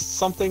harvest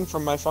something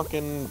from my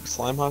fucking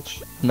slime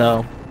hutch?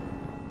 No.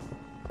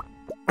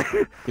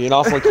 Being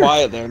awfully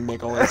quiet there,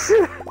 Nicholas.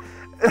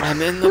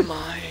 I'm in the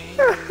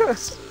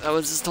mines. I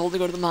was just told to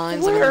go to the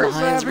mines. I'm in the Where's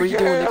mines. What are you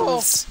doing, Abigail?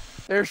 Nicholas?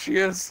 There she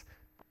is.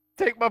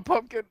 Take my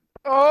pumpkin.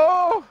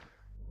 Oh!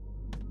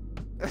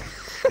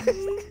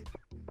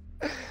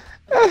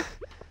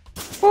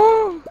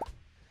 Oh!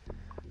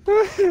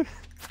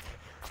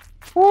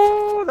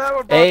 Oh, that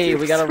would Hey,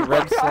 we got a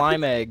red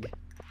slime egg.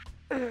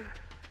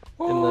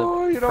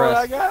 Oh, you know what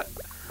I got?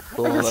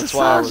 Cool, I got that's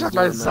why I was sausage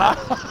doing on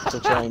my that, to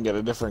try and get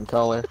a different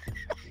color.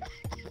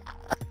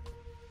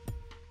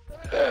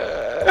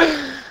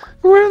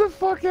 Where the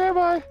fuck am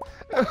I?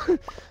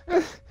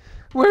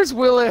 Where's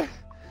Willie?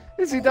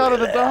 Is he down at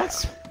the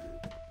docks?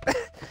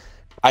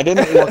 I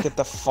didn't look at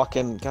the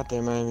fucking...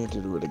 Goddamn it, I need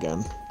to do it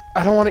again.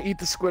 I don't want to eat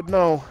the squid,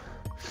 no.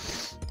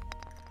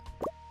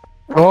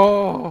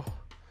 Oh.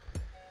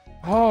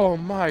 Oh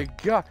my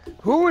god.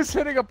 Who is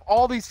hitting up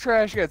all these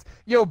trash cans?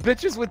 Yo,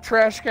 bitches with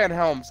trash can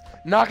helms.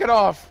 Knock it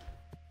off.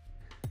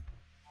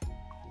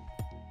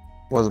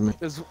 Wasn't me.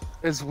 It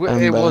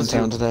I'm was in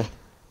town you. today.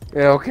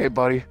 Yeah, okay,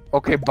 buddy.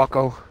 Okay,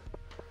 bucko.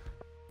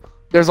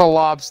 There's a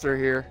lobster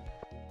here.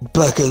 And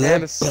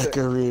a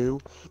Buckaroo.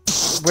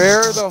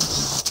 Where the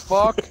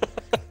fuck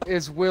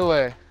is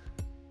Willie?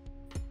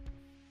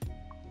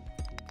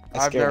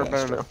 I've never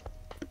been in a...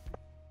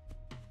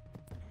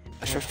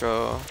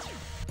 Astro.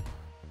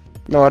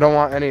 No, I don't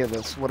want any of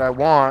this. What I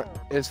want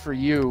is for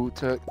you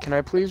to... Can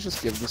I please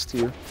just give this to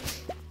you?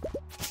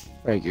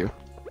 Thank you.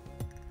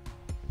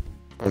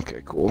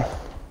 Okay, cool.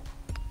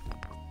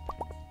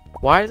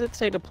 Why does it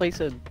say to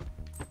place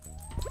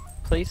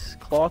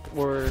cloth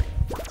or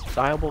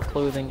styleable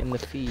clothing in the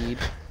feed?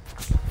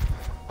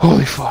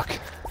 Holy fuck.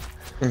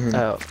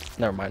 Oh,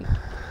 never mind.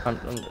 I'm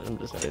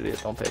just an idiot.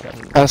 Don't pay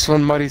attention. That's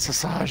when Muddy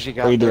Sasaji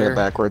got Are you doing there. it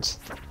backwards?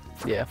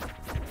 Yeah.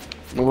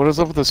 What is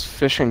up with this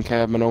fishing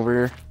cabin over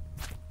here?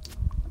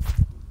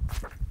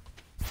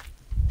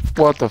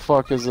 What the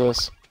fuck is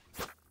this?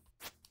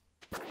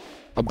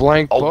 A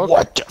blank Oh, book?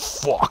 what the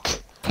fuck?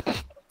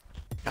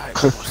 I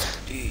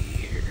must be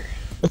here.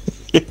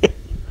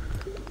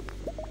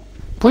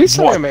 Please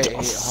tell What me I'm the 8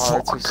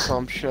 hearts or fuck?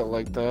 some shit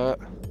like that.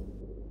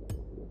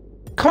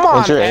 Come on,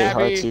 Once you're 8 Abby!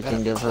 hearts, you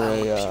can give her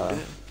a,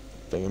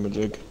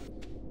 thingamajig.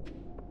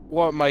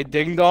 What, my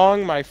ding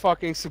dong? My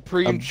fucking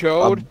supreme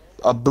chode?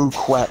 A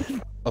bouquet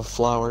of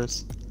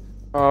flowers.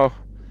 Oh.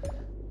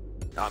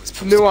 I'm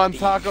supposed New to on be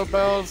Taco here.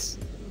 Bell's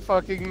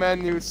fucking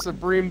menu,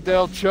 Supreme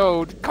Del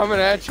Chode, coming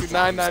at you,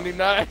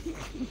 $9.99.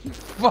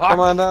 Fuck. Come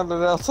on down to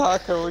Del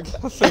Taco, we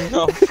got a thing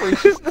called free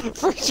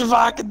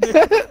Shavaka,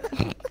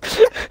 dude.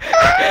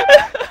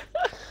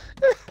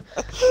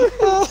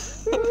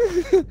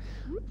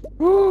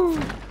 Woo.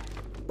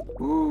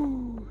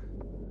 Woo.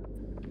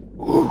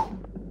 Woo.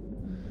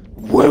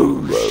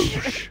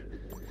 Whoosh.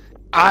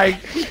 I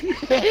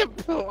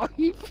can't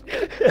believe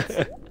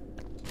it.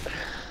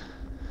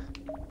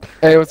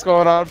 Hey, what's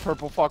going on,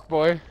 purple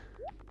fuckboy?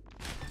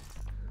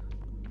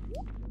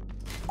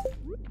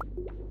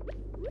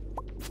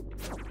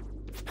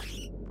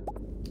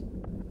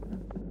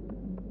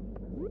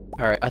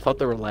 Alright, I thought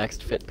the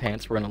relaxed fit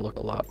pants were gonna look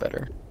a lot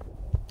better.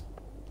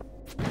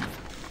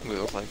 We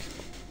look like.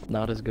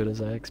 Not as good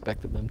as I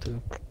expected them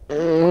to.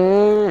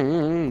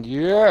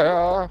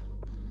 Yeah.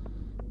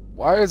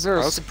 Why is there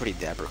I a... also pretty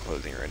dapper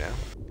clothing right now.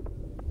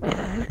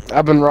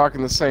 I've been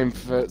rocking the same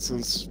fit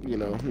since,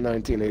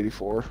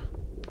 1984.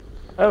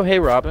 Oh, hey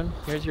Robin,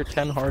 here's your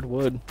 10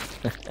 hardwood.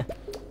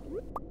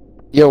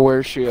 Yo,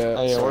 where's she at?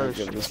 Oh, yeah, Sorry, where is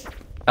give she? this-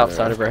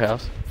 Outside of her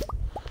house.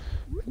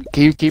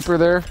 Can you keep her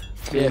there?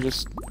 Can you Yeah.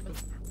 just...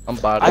 I'm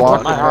body. I Walk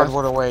put my her.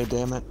 hardwood away,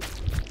 damn it.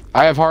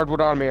 I have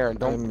hardwood on me, Aaron. I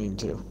Don't... didn't mean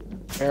to.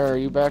 Aaron, are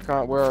you back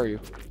on? Where are you?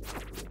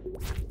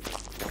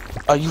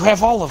 Oh, you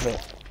have all of it.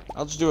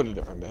 I'll just do it a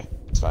different day.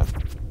 It's fine.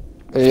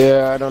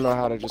 Yeah, I don't know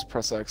how to just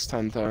press X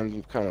 10 times.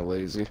 I'm kind of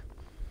lazy.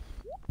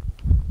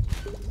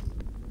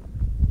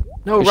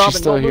 No, Is Robin, she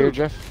still don't here, move.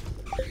 Jeff?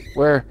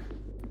 Where?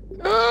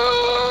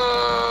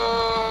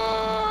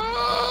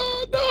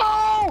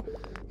 No!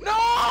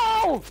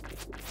 No!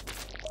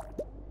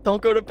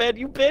 Don't go to bed,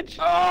 you bitch!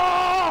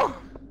 Oh!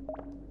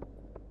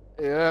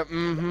 Yeah,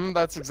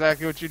 that's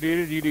exactly what you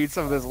needed. You need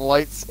some of this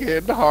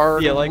light-skinned,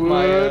 hard Yeah, like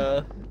my,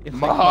 wood, like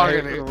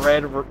mahogany. my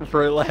red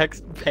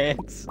relaxed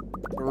pants.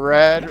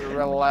 red,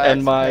 relaxed,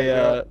 And my,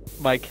 makeup.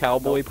 my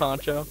cowboy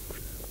poncho.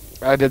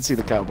 I did see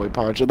the cowboy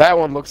poncho. That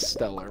one looks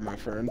stellar, my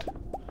friend.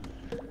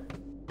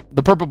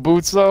 The purple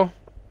boots, though?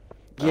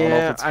 I don't know if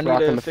Yeah, it's I need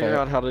rocking to the figure fan.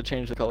 out how to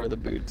change the color of the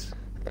boots.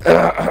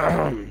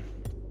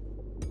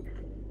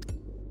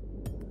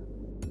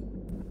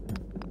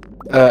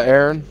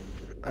 Aaron,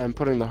 I'm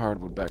putting the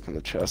hardwood back in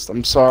the chest.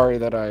 I'm sorry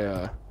that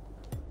I,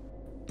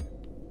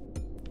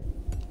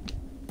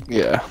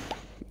 Yeah.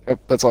 Yep,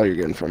 that's all you're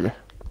getting from me.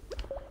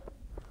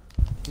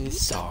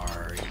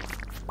 Sorry.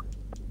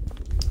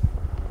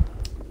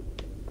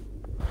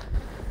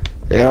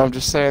 Yeah, I'm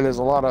just saying there's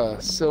a lot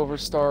of silver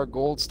star,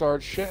 gold star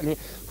shit in here.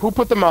 Who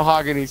put the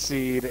mahogany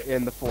seed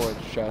in the forage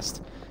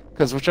chest?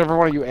 Because whichever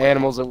one of you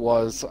animals it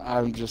was,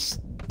 I'm just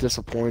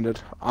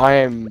disappointed. I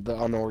am the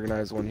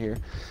unorganized one here.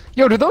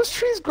 Yo, do those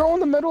trees grow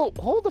in the middle?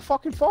 Hold the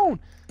fucking phone.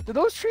 Do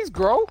those trees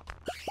grow?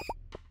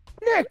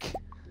 Nick!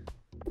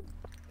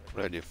 What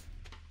do I do?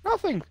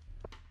 Nothing.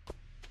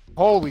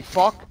 Holy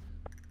fuck.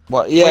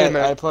 Well, Wait a yeah,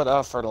 minute. I put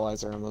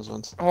fertilizer on those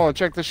ones. Hold on,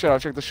 check this shit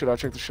out, check this shit out,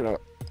 check this shit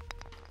out.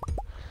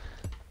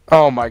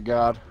 Oh my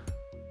god.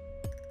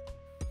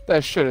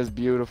 That shit is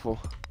beautiful.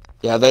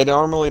 Yeah, they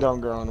normally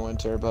don't grow in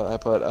winter, but I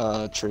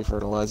put tree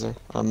fertilizer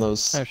on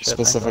those Oh shit,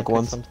 specific I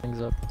ones. some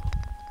things up.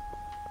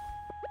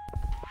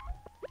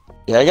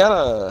 Yeah, I got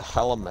a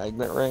hella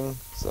magnet ring,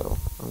 so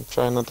I'm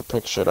trying not to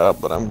pick shit up,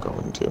 but I'm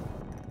going to.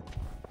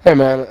 Hey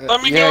man,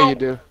 Let me yeah go. you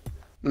do.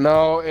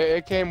 No,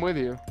 it came with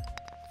you,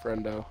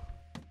 friendo.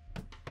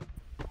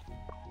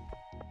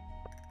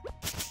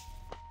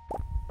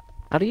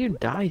 How do you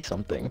dye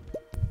something?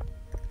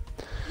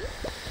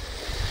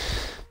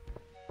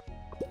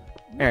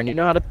 Aaron, you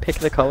know how to pick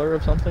the color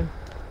of something?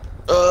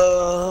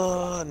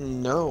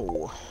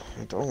 No,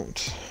 I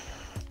don't.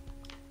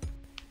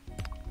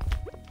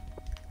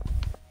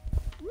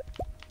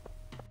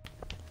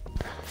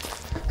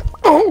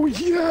 Oh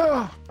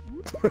yeah!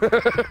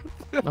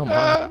 Oh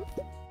my.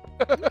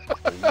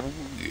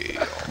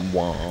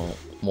 Womp,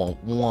 womp,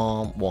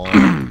 womp,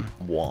 womp,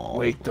 womp.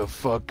 Wake the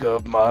fuck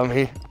up,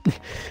 mommy.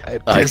 I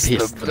I pissed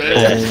pissed the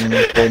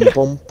the bed.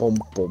 Boom, boom,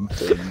 boom,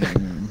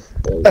 boom,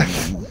 boom,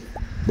 boom,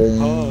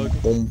 boom,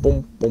 boom,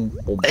 boom, boom,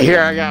 boom.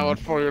 Here, I got one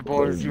for you,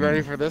 boys. You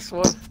ready for this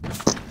one?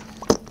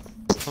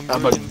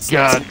 I'm a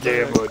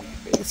goddamn Onion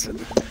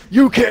Mason.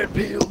 You can't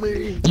peel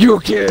me. You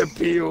can't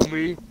peel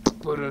me.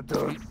 Dun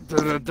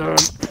dun dun.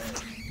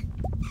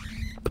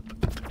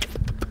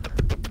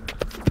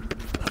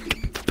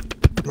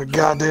 I'm a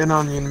goddamn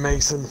onion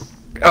mason.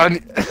 I'm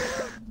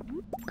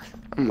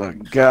a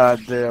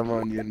goddamn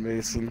Onion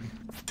Mason.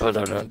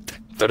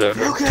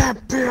 You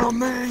can't peel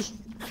me.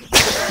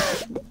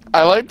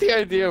 I like the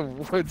idea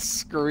of Wood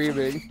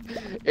screaming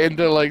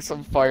into like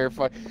some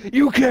firefight.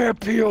 You can't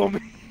peel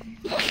me.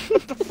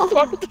 What the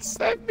fuck does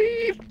that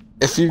mean?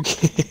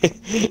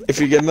 If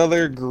you get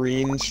another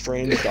green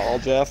strange doll,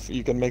 Jeff,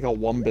 you can make a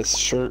Wumbus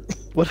shirt.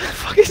 What the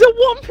fuck is a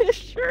Wumbus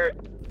shirt?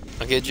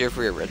 I'll get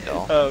Jeffrey a red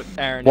doll. Oh,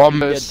 Aaron, if you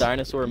Wumbus, get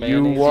dinosaur you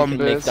mayonnaise, you can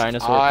make Wumbus,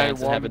 dinosaur I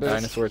pants and have a Wumbus,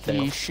 dinosaur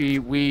tail. he, she,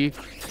 we,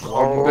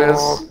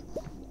 Wumbus.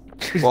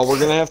 Well, we're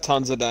gonna have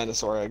tons of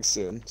dinosaur eggs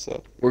soon,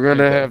 so. We're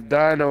gonna have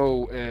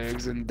dino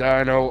eggs and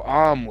dino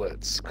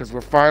omelets, because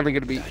we're finally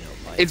gonna be...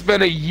 Dynamite. It's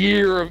been a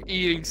year of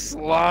eating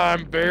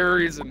slime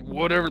berries and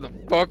whatever the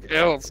fuck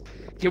else.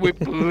 Can we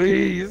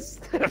please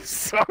have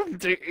something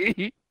to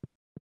eat?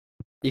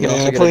 You can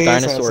also get a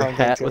dinosaur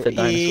hat with a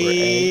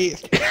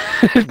dinosaur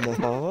egg.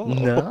 No.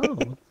 No.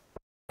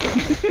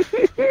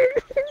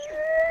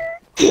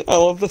 I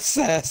love the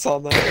sass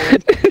on that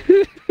one.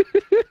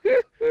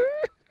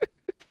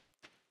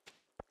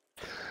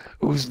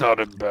 Who's not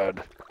in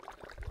bed?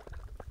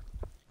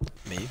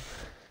 Me?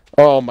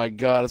 Oh my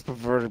god, it's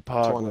perverted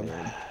pog.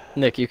 29.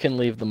 Nick, you can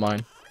leave the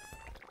mine.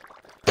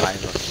 I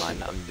know mine.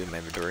 I'm doing my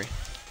inventory.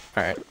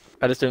 Alright.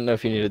 I just didn't know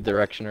if you needed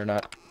direction or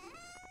not.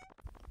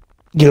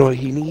 You know what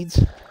he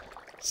needs?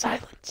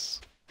 Silence.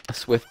 A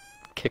swift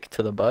kick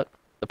to the butt?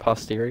 The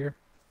posterior?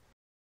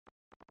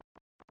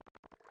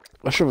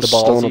 I should have The a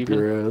balls stone up even?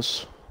 your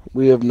ass.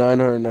 We have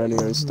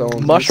 999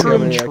 stones.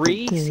 Mushroom Let's see how many I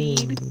tree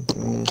seed?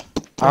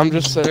 I'm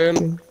just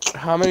saying,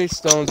 how many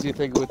stones do you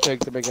think it would take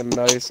to make a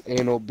nice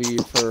anal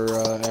bead for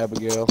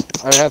Abigail?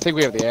 I think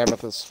we have the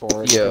amethyst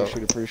for it. Yo. I think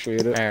she'd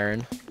appreciate it.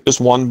 Aaron. Just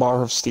one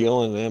bar of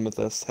steel and an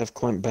amethyst. Have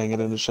Clint bang it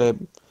into shape.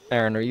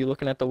 Aaron, are you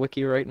looking at the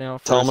wiki right now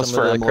for Tell him some it's of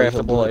for the Emily. He'll do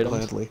craftable it items?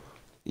 gladly.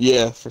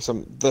 Yeah, for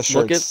some the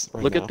shirts.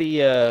 Look at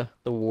the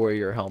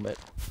warrior helmet.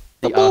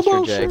 The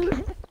Bobo ostrich egg.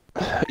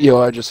 shirt. Yo,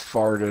 I just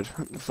farted.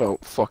 It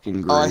felt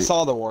fucking great. Oh, I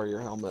saw the warrior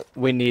helmet.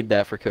 We need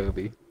that for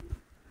Kobe.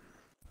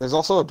 There's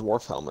also a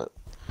dwarf helmet.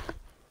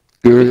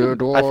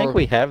 I think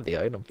we have the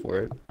item for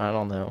it. I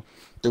don't know.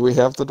 Do we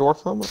have the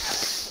dwarf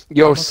helmet?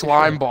 Yo, not too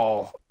slime sure.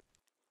 ball.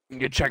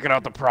 You checking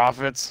out the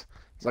profits?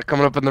 Is that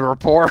coming up in the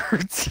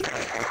reports?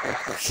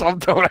 Some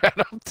don't add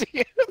up to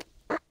you.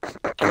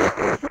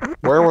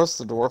 Where was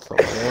the dwarf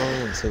helmet? I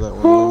don't even see that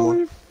one Holy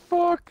anymore.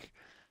 fuck.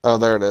 Oh,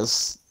 there it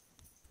is.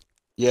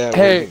 Yeah,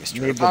 Hey, we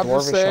need the I'm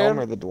just dwarvish helm saying-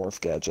 or the dwarf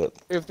gadget.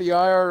 If the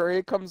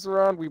IRA comes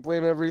around, we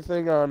blame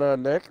everything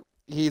on Nick.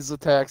 He's the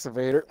tax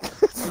evader.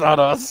 It's not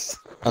us.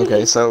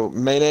 Okay, so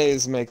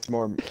mayonnaise makes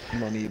more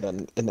money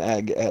than an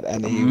egg at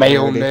any rarity.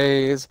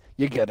 Mayonnaise.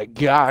 You gotta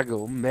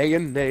goggle.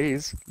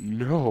 Mayonnaise.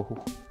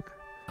 No.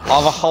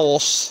 Of a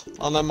horse,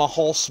 and I'm a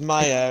horse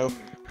mayo.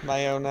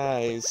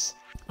 Mayonnaise.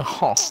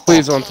 Oh,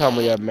 Please don't tell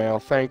me you have mail.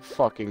 Thank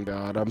fucking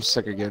God. I'm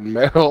sick of getting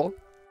mail.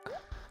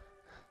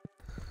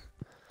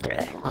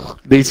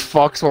 These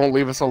fucks won't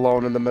leave us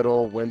alone in the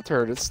middle of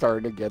winter, and it's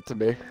starting to get to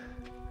me.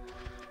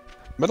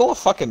 Middle of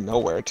fucking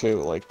nowhere,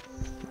 too, like...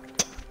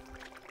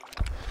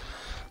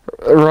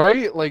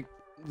 Right? Like,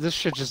 this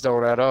shit just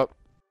don't add up.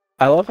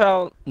 I love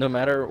how no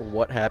matter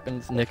what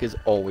happens, Nick is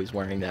always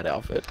wearing that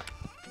outfit.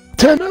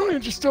 10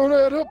 million just don't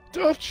add up,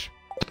 Dutch.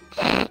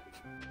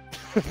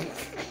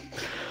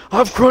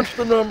 I've crunched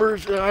the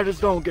numbers and I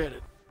just don't get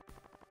it.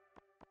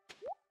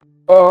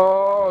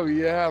 Oh,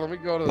 yeah, let me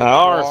go to the Now,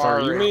 Arthur,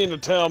 quarry. you mean to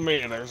tell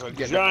me there's a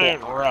Get in the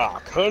giant quarry.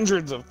 rock,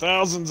 hundreds of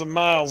thousands of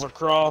miles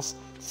across,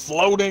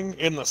 floating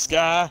in the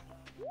sky,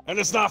 and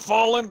it's not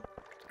falling?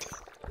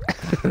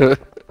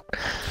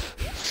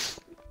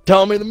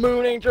 Tell me the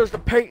moon ain't just a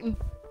painting.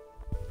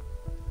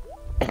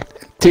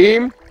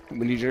 Team, we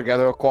need you to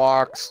gather a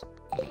quarks.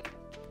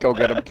 Go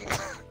get him.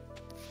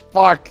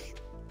 Fuck.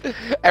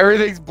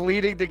 Everything's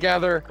bleeding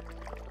together.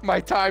 My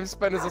time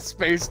spent as a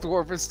space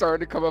dwarf is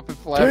starting to come up in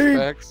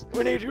flashbacks.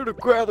 We need you to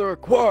gather a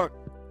quark.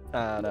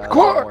 No,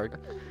 Quark!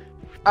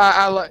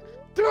 I like...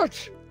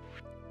 Dutch!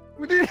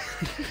 We need...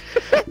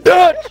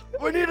 Dutch,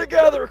 we need to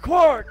gather a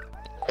quark.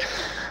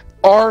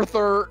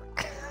 Arthur!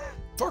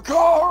 For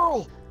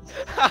Carl!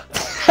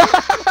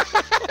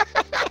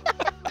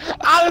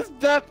 On his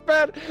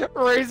deathbed,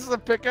 raises a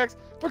pickaxe.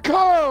 For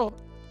Carl!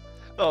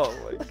 Oh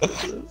my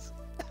goodness.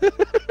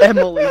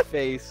 Emily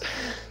face.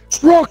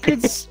 Rock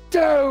and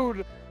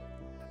stone!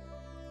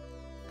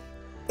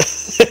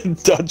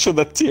 Dutch with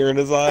a tear in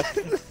his eye.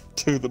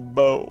 To the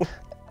bow.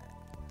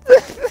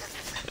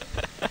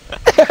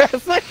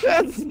 It's like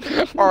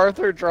that's...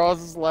 Arthur draws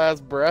his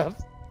last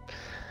breath.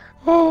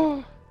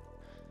 Oh.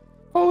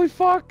 Holy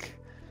fuck.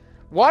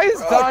 Why is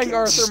dying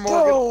Arthur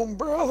Morgan... Stone,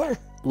 brother!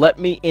 Let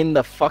me in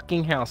the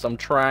fucking house. I'm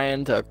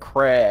trying to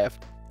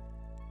craft.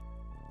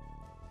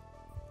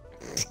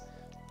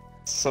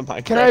 Some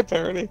Minecraft Can I-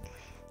 parody.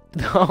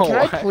 No, Can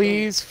I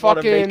please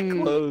wanna make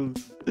fucking...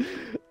 clothes.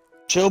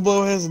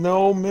 Chilbo has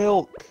no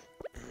milk.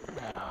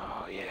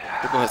 Oh, yeah.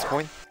 Look at his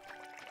coin.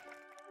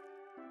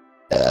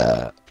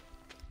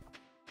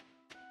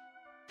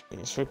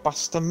 Yes, we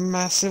bust a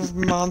massive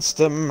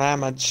monster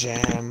mama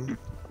jam.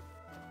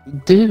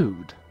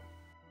 Dude.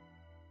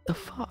 The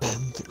fuck?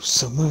 Been through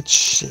so much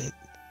shit.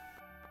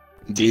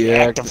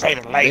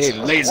 Deactivated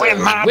laser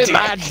with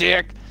my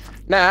dick.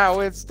 Now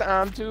it's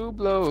time to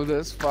blow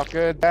this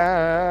fucker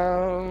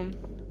down.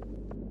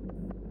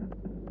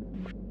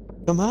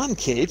 Come on,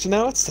 Cage,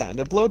 now it's time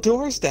to blow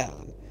doors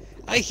down.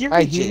 I hear you,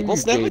 I hear you,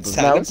 Jables, now it's Jables.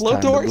 time Now to it's blow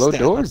time to doors blow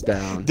down. doors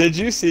down. Did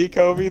you see,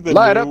 Kobe, the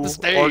Light new up the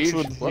stage. orcs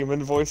with What?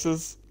 human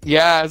voices?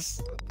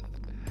 Yes.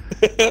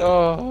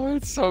 Oh,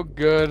 it's so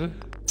good.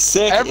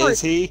 Sick, Every-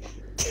 is he?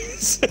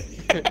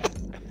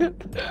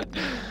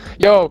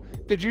 Yo,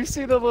 did you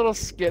see the little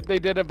skit they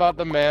did about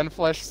the man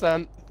flesh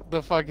scent?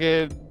 The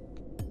fucking...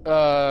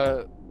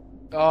 Oh.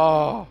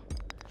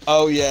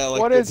 Oh, yeah, like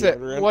What the is it?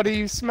 deodorant. What do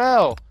you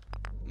smell?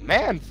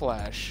 Man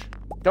flesh.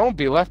 Don't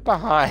be left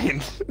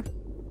behind.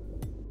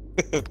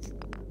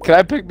 Can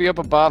I pick me up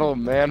a bottle of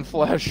man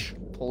flesh,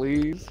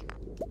 please?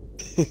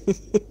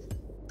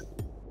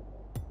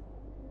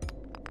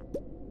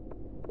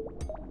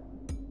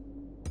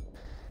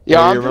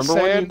 Yeah, you I'm just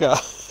remember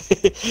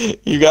saying. when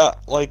you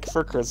got like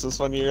for Christmas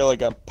one year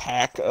like a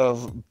pack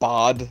of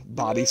bod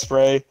body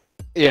spray,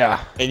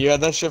 Yeah. and you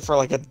had that shit for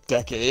like a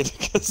decade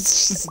because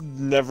just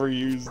never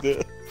used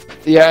it.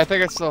 Yeah, I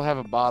think I still have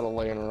a bottle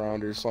laying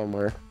around here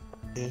somewhere.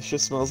 It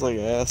just smells like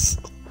ass.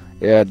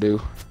 Yeah, I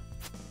do.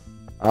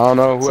 I don't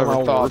know whoever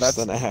Somehow thought worse that's.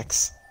 than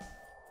Axe.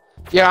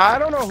 Yeah, I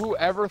don't know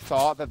whoever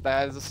thought that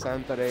that is a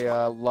scent that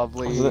a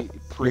lovely Was it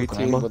your grandma?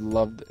 preteen would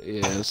love.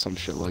 Yeah, some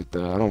shit like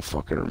that. I don't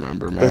fucking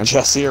remember, Or man.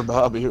 Jesse or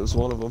Bobby, it was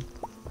one of them.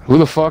 Who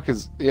the fuck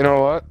is? You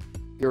know what?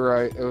 You're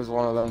right. It was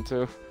one of them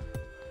too.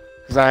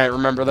 Cause I ain't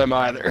remember them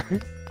either.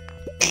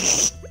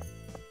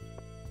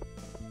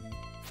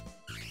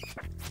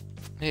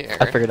 Here.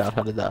 I figured out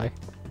how to die.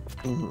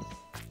 Mhm.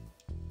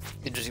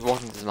 You just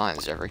walked into the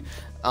mines, Jeffrey.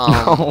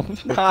 No,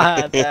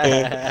 not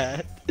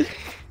that.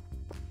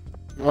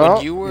 Well,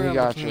 when you were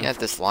got looking you. at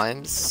the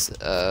slimes,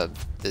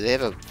 did they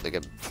have a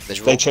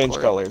visual? They change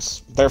or-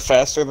 colors. They're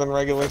faster than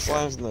regular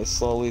slimes, and they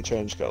slowly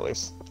change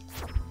colors.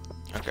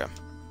 Okay.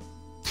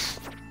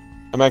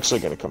 I'm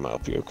actually gonna come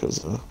help you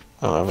because I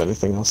don't have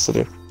anything else to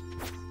do.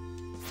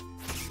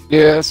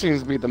 Yeah, that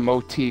seems to be the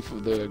motif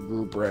of the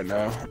group right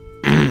now.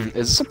 Is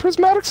this a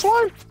prismatic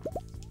slime?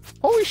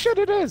 Holy shit,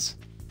 it is!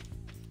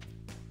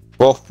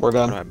 Well, we're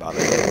Why do done. I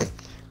bother?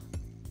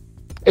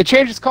 It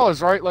changes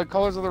colors, right? Like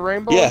colors of the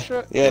rainbow Yeah, and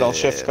shit? yeah, it all Yeah.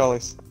 shifts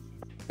colors.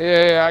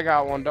 Yeah, I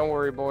got one. Don't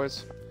worry,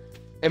 boys.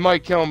 It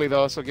might kill me,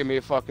 though, so give me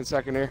a fucking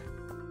second here.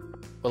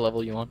 What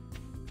level you on?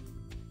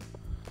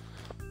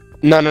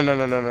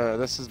 No.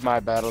 This is my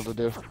battle to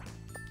do.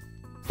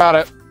 Got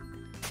it.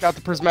 Got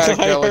the prismatic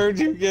I jelly. heard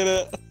you get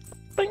it.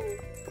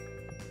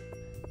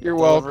 You're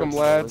Deliver welcome, it to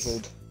the lads.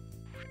 wizard.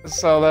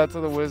 Sell that to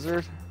the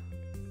wizard.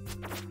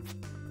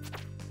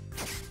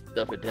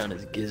 Stuff it down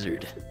his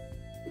gizzard.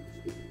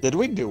 Did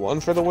we do one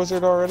for the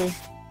wizard already?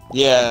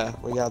 Yeah,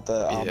 we got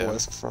the Yeah.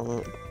 obelisk from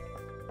it.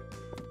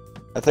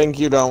 I think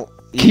you don't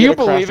Can you get a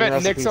believe crafting it?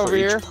 recipe Nick's for over each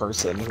here.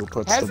 person who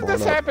puts Hasn't the this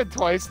board up. happened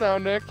twice now,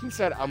 Nick? He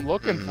said, I'm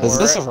looking for Has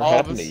this it. ever All of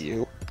happened to us-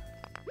 you?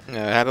 It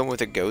happened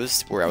with a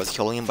ghost where I was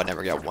killing him but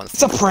never got one.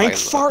 It's a prank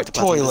single fart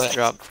deposit toilet.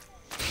 drop.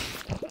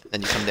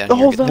 Then you come down The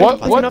here whole and get thing-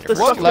 What, the what, enough to what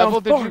suck down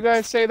level did you farts.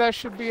 guys say that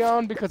should be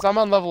on? Because I'm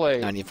on level 8.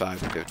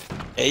 95 good.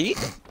 8?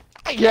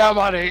 Yeah, I'm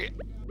on 8.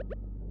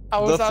 I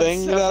was The on thing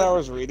 7. that I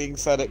was reading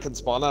said it can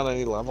spawn on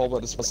any level,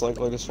 but it's most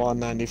likely to spawn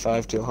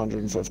 95 to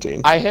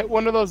 115. I hit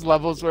one of those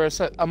levels where it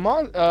said,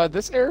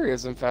 this area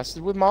is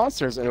infested with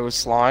monsters, and it was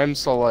slime,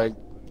 so, like,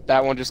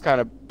 that one just kind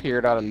of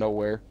appeared out of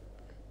nowhere.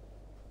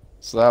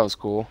 So that was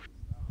cool.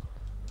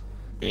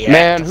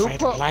 Man, who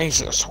put...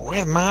 lasers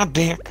with my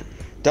dick?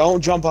 Don't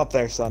jump up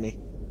there, Sonny.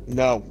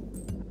 No.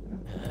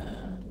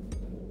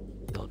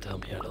 Don't tell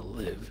me how to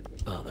live,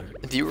 father.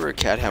 If you were a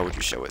cat, how would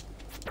you show it?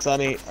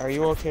 Sonny, are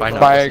you okay? By bud?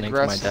 not By listening to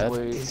my dad?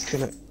 aggressively... He's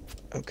gonna...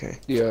 Okay.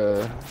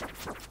 Yeah.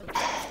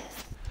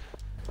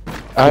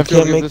 I feel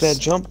can't make this-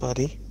 that jump,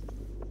 buddy.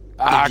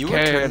 I If you were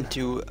turned can.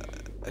 into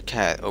a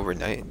cat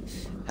overnight,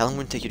 how long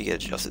would it take you to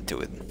get adjusted to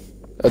it?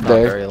 A Not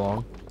day. very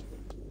long.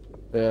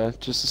 Yeah,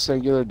 just a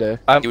singular day.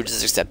 You would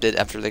just accept it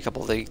after a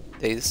couple of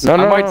days? No, I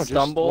no, might no, just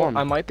stumble. one.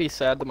 I might be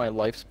sad that my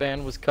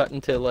lifespan was cut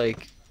into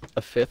like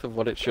a fifth of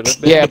what it should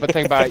have been. Yeah, but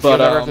think about it. But, You'll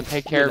never have um, to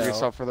take care of you know,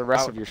 yourself for the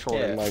rest How- of your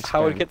shorter yeah, life.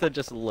 how would I get to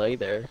just lay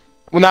there?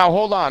 Well, now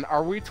hold on.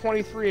 Are we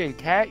 23 in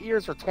cat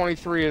years, or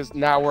 23 is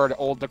now we're an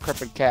old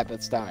decrepit cat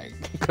that's dying?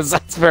 Because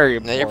that's very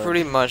Now important. you're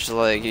pretty much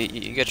like, you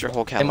get your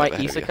whole cat Am I life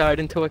ahead of you. isekai'd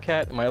into a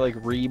cat? Am I like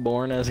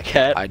reborn as a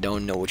cat? I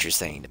don't know what you're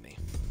saying to me.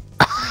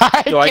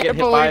 I Do I can't get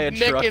hit by believe a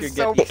Nick truck is or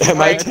so get-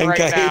 Am I frank right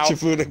now.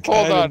 Tenkai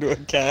Hold cat on. into a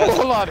cat?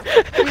 Hold on.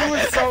 He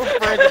was so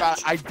frank about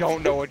it. I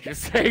don't know what you're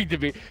saying to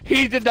me.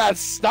 He did not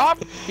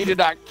stop. He did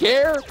not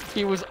care.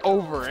 He was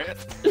over it.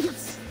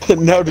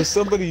 Now, does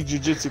somebody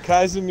Jujutsu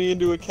Kaisen me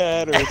into a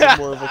cat, or is it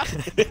more of a...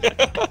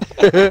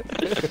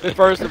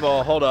 First of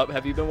all, hold up.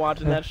 Have you been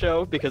watching that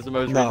show? Because the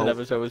most No. recent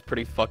episode was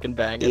pretty fucking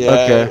banging. Yeah,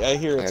 Okay. I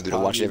hear it's I do to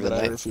watch it comedy, every but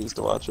I night. refuse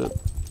to watch it.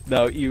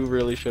 No, you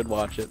really should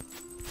watch it.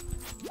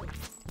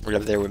 We're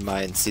up there with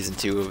my season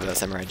 2 of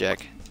Samurai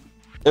Jack.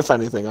 If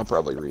anything, I'll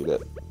probably read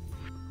it.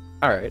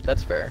 Alright,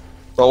 that's fair.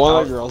 But one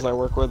of the girls I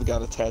work with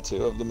got a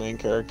tattoo of the main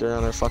character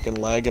on her fucking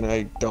leg, and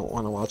I don't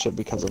want to watch it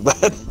because of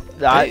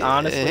that.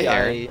 Honestly, hey, I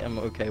Aaron. am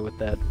okay with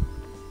that.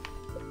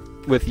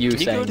 With you Can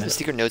you go saying to the that.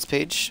 secret notes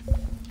page?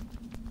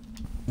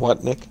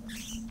 What, Nick?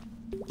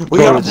 Go We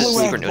to got a The blue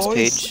secret egg, notes boys.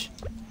 page?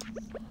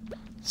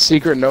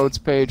 Secret notes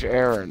page,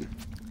 Aaron.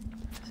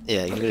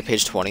 Yeah, you can go to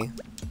page 20.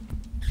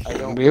 I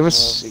don't We have a have-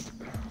 secret.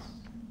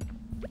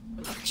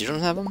 You don't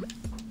have them?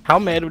 How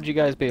mad would you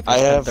guys be if I, I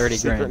spent have 30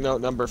 secret grand?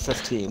 note number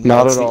 15.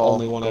 Not That's at the all.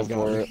 only one Go I've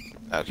got. for it.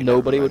 Okay,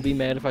 Nobody never would mind. be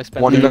mad if I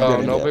spent One 30 no,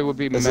 grand. nobody would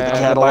be Is it mad. the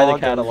I'm gonna buy the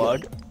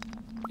catalog? catalog.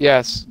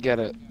 Yes, get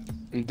it.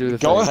 And do the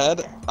Go thing.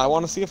 ahead. I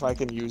want to see if I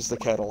can use the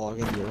catalog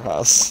in your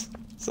house.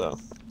 So.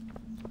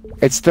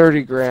 It's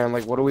 30 grand.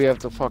 Like, what do we have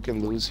to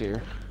fucking lose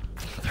here?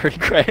 30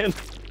 grand.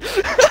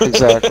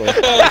 Exactly.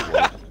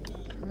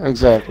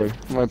 Exactly.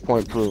 My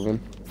point proven.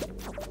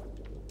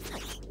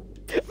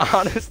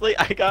 Honestly,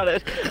 I got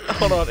it.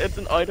 Hold on, it's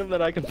an item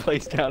that I can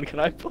place down. Can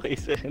I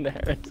place it in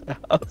Aaron's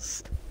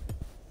house?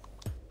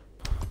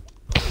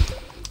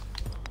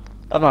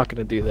 I'm not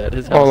gonna do that.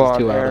 His house Hold is on,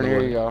 too out of Aaron. the Here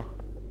way. you go.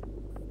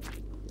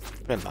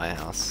 Put it in my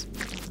house.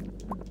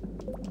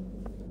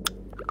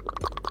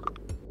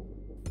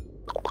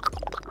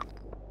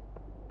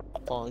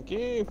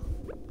 Funky.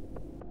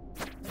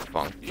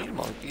 Funky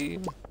monkey.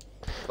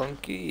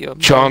 Funky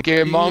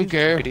Chunky monkey.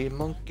 Funkity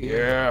monkey.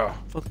 Yeah.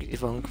 Funkity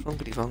funk,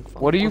 funkity funk,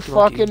 funk. What do you funky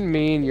monkey. fucking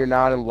mean you're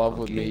not in love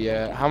with me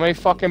yet? How many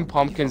fucking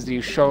pumpkins do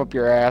you shove up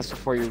your ass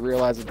before you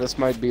realize that this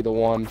might be the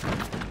one?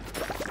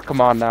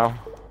 Come on now.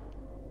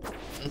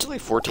 It's only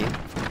 14.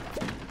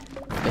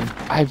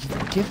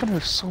 I've given her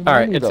so many.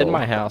 Alright, it's in though.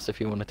 my house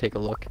if you want to take a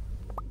look.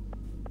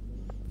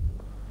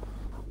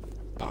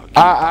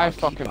 I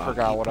fucking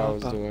forgot what I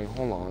was doing.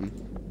 Hold on.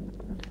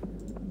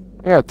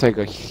 I gotta take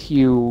a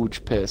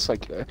huge piss.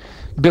 Like,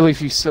 Billy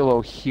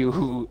Fusillo,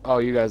 huge. Oh,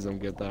 you guys don't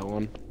get that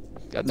one.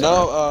 God damn it.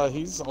 No,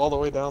 he's all the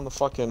way down the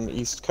fucking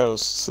East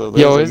Coast, so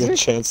there's Yo, a is good he?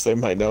 chance they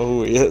might know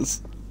who he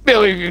is.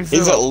 Billy Fusillo.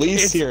 He's at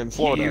least it's here in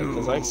Florida,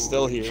 because I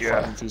still hear huge.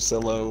 fucking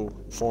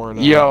Fusillo foreign.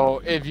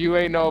 Yo, if you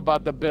ain't know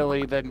about the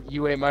Billy, then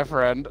you ain't my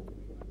friend.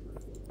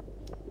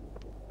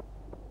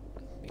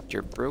 Make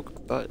your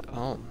broke butt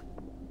home.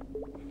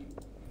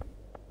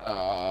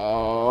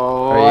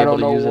 Oh, Are you I able don't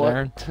to know use it, what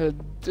Aaron? to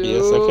do.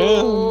 Yes, I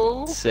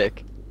can.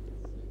 Sick.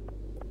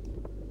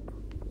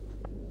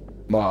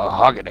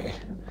 Mahogany.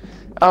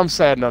 I'm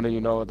sad none of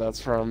you know what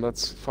that's from.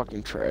 That's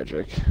fucking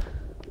tragic.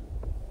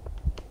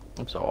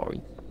 I'm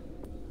sorry.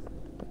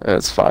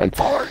 That's fine.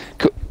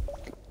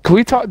 Can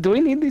we talk? Do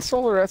we need these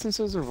solar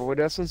essences or void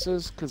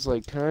essences? Cause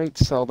like, can I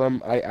sell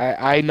them?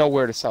 I know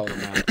where to sell them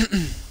at.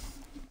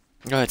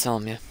 Go ahead, tell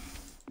him, yeah.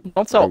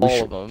 Don't sell Oh, we all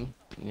should- of them.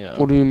 You know,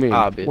 What do you mean?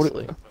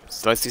 obviously.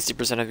 So that's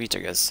 60% of each, I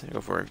guess. Go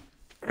for it.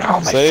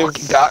 Oh my Save.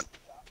 fucking god!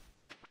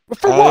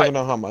 For I don't what? even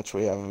know how much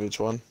we have of each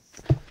one.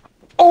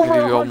 Over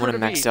Maybe we all 100 want to of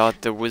max each.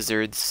 out the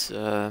wizard's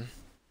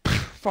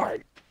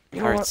Fine. You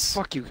know Hearts.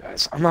 what? Fuck you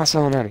guys. I'm not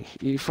selling any.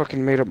 You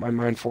fucking made up my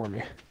mind for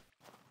me.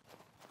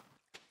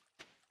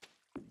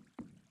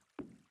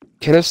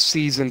 Can a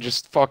season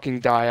just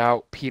fucking die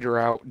out, peter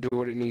out, do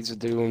what it needs to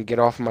do, and get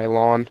off my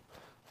lawn?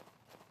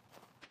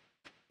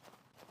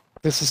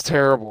 This is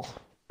terrible.